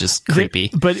 But just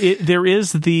creepy. There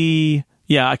is the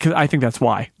I think that's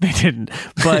why they didn't.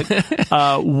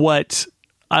 But what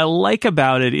I like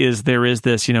about it is there is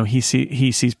this, he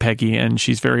sees Peggy and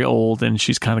she's very old and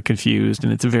she's kind of confused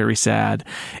and it's very sad.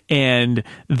 And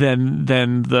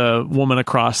then the woman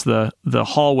across the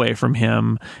hallway from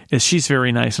him she's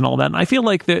very nice and all that. And I feel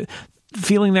like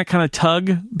feeling that kind of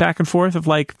tug back and forth of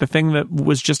like the thing that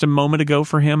was just a moment ago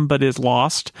for him but is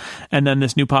lost, and then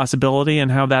this new possibility,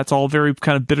 and how that's all very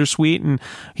kind of bittersweet, and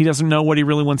he doesn't know what he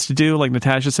really wants to do. Like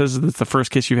Natasha says, it's the first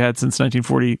kiss you've had since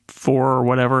 1944 or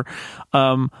whatever.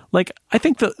 I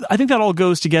think that all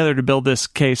goes together to build this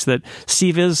case that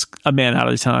Steve is a man out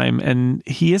of time and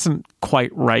he isn't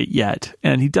quite right yet,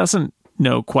 and he doesn't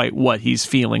know quite what he's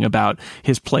feeling about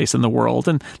his place in the world,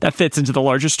 and that fits into the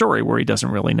larger story where he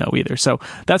doesn't really know either. So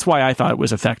that's why I thought it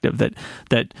was effective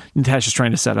that Natasha's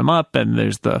trying to set him up, and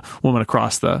there's the woman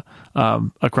across the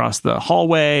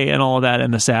hallway and all of that,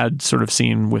 and the sad sort of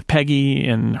scene with Peggy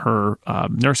in her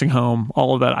nursing home.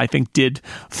 All of that I think did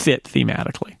fit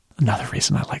thematically. Another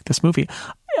reason I like this movie.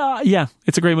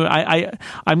 It's a great movie.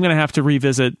 I'm going to have to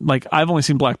revisit, like, I've only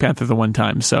seen Black Panther the one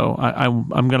time, so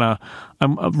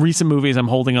recent movies I'm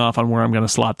holding off on where I'm going to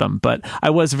slot them, but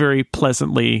I was very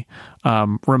pleasantly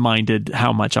reminded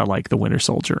how much I like The Winter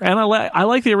Soldier. And I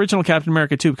like the original Captain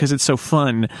America too, because it's so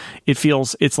fun.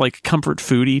 It's like comfort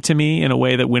foodie to me in a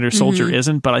way that Winter Soldier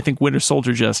isn't, but I think Winter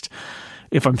Soldier just,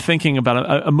 if I'm thinking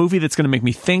about a movie that's going to make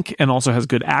me think and also has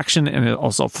good action and is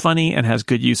also funny and has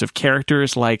good use of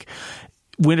characters, like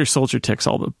Winter Soldier ticks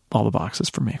all the boxes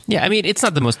for me. Yeah, I mean, it's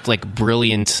not the most like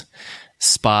brilliant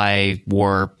spy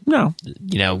war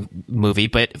movie,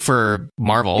 but for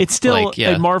Marvel, it's still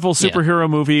a Marvel superhero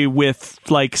movie with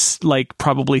like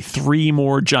probably 3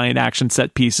 more giant action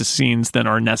set pieces scenes than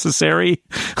are necessary.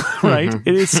 Right?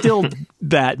 It is still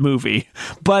that movie,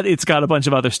 but it's got a bunch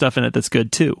of other stuff in it that's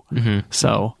good too.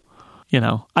 So,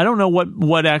 I don't know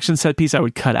what action set piece I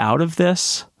would cut out of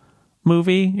this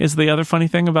movie is the other funny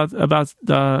thing about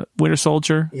Winter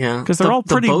Soldier. Yeah, because they're all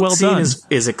pretty the boat well scene done.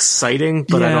 Is exciting,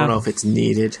 but I don't know if it's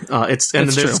needed.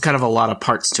 There's kind of a lot of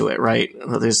parts to it, right?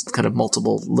 There's kind of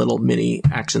multiple little mini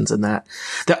actions in that.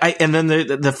 And then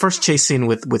the first chase scene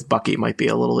with Bucky might be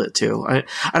a little bit too. I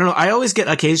don't know. I always get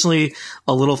occasionally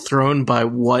a little thrown by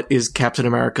what is Captain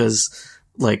America's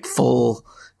like full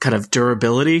kind of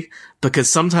durability,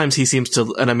 because sometimes he seems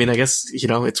to, and I mean, I guess,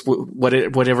 it's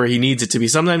whatever he needs it to be.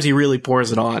 Sometimes he really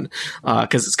pours it on,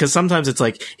 cause sometimes it's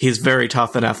like he's very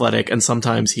tough and athletic, and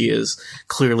sometimes he is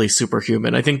clearly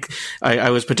superhuman. I think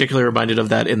I was particularly reminded of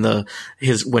that in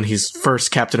when he's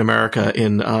first Captain America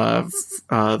in,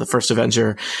 the First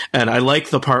Avenger. And I like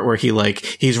the part where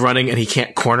he's running and he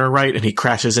can't corner right and he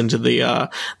crashes into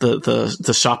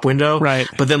the shop window. Right.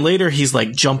 But then later he's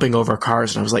like jumping over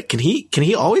cars, and I was like, can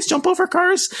he always jump over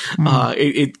cars?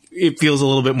 It feels a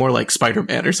little bit more like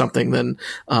Spider-Man or something than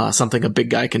something a big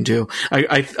guy can do.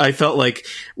 I felt like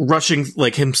rushing,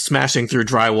 like him smashing through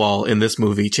drywall in this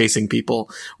movie, chasing people,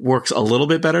 works a little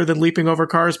bit better than leaping over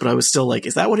cars, but I was still like,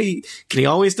 is that can he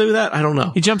always do that? I don't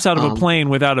know. He jumps out of a plane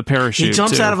without a parachute. He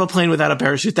jumps out of a plane without a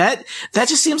parachute. That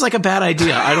just seems like a bad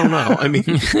idea. I don't know. I mean,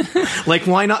 like,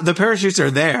 why not? The parachutes are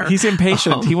there. He's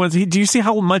impatient. Do you see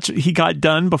how much he got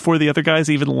done before the other guys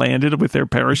even landed with their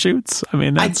parachutes? I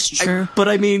mean, that's true. But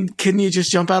I mean, can you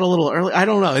just jump out a little early? I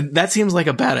don't know. That seems like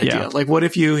a bad idea. Yeah. Like, what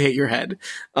if you hit your head?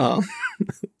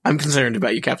 I'm concerned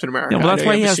about you, Captain America. Yeah, well, that's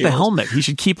why he has the helmet. He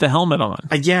should keep the helmet on.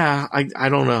 I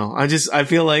don't know. I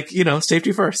feel like,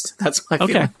 safety first. That's my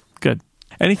feeling. Okay, good.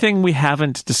 Anything we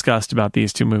haven't discussed about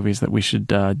these two movies that we should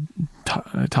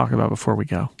talk about before we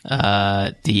go?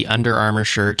 The Under Armour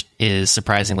shirt is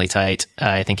surprisingly tight.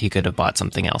 I think he could have bought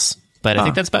something else. But I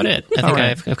think that's about it. I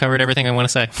think I've covered everything I want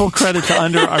to say. Full credit to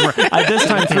Under Armour. This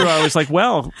time through, I was like,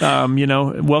 well,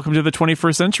 welcome to the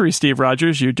 21st century, Steve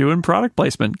Rogers. You're doing product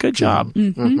placement. Good job.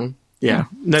 Yeah.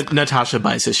 Natasha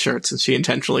buys his shirts and she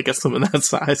intentionally gets them in that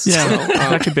size. Yeah, So,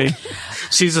 that could be.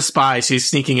 She's a spy. She's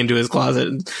sneaking into his closet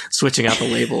and switching out the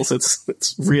labels. It's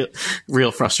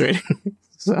real frustrating.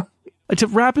 So To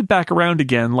wrap it back around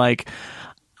again, like,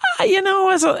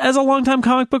 as a longtime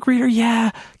comic book reader,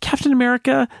 yeah, Captain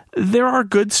America, there are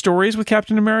good stories with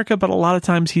Captain America, but a lot of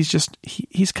times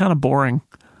he's kind of boring.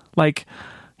 Like,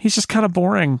 he's just kind of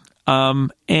boring.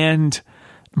 And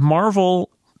Marvel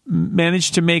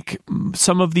managed to make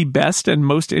some of the best and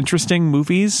most interesting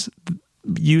movies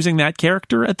using that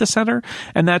character at the center.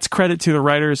 And that's credit to the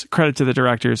writers, credit to the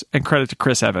directors, and credit to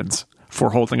Chris Evans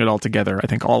for holding it all together. I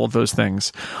think all of those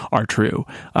things are true.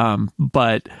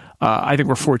 But I think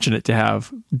we're fortunate to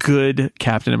have good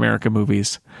Captain America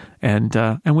movies, and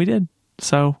we did.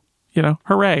 So,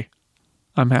 hooray.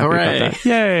 I'm happy about that.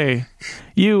 Yay.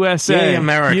 USA. Yay,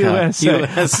 America.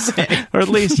 USA. Or at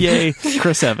least yay,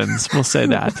 Chris Evans. We'll say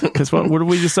that. Because what do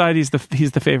we decide? He's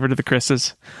the favorite of the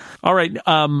Chris's. All right.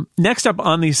 Next up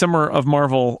on the Summer of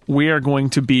Marvel, we are going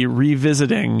to be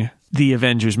revisiting the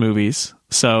Avengers movies.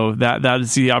 So that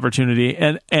is the opportunity.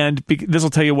 And this will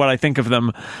tell you what I think of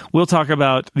them. We'll talk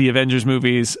about the Avengers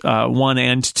movies 1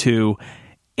 and 2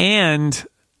 and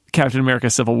Captain America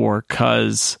Civil War,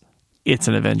 because it's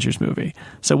an Avengers movie.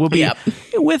 So we'll be,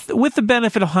 with the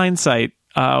benefit of hindsight,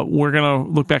 we're going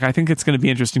to look back. I think it's going to be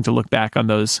interesting to look back on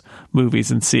those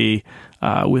movies and see,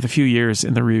 with a few years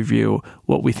in the review,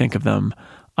 what we think of them.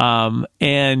 And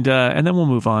then we'll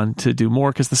move on to do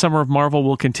more, because the Summer of Marvel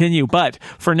will continue. But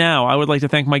for now, I would like to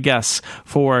thank my guests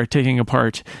for taking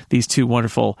apart these two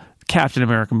wonderful Captain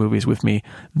America movies with me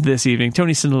this evening.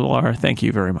 Tony Sindelar, thank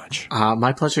you very much.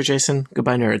 My pleasure, Jason.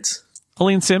 Goodbye, nerds.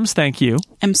 Aline Sims, thank you.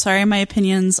 I'm sorry my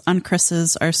opinions on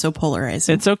Chris's are so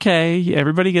polarizing. It's okay.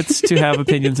 Everybody gets to have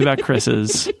opinions about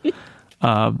Chris's.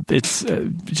 It's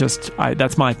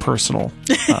that's my personal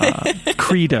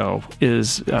credo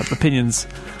is opinions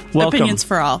welcome. Opinions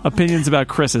for all. Opinions about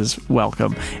Chris's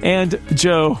welcome. And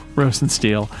Joe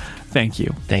Rosensteel, thank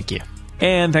you. Thank you.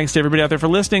 And thanks to everybody out there for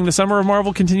listening. The Summer of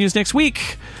Marvel continues next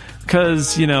week,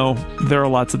 because, there are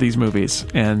lots of these movies,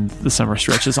 and the summer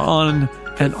stretches on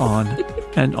and on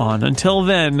and on. Until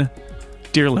then,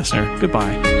 dear listener,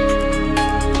 goodbye.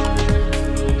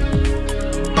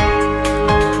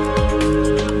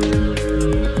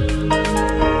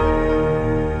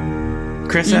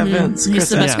 Chris Evans. He's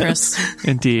the best Yeah. Chris.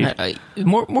 Indeed.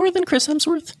 More than Chris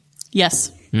Hemsworth?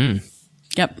 Yes.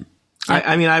 Yep.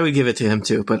 I mean, I would give it to him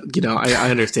too, but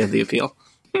I understand the appeal.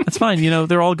 That's fine.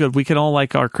 They're all good. We can all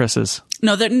like our Chris's.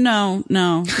 No.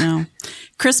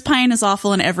 Chris Pine is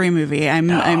awful in every movie.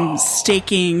 I'm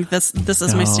staking this. This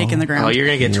is my stake in the ground. Oh, you're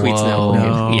gonna get tweets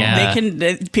now.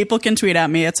 Yeah. People can tweet at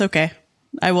me. It's okay.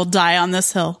 I will die on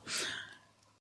this hill.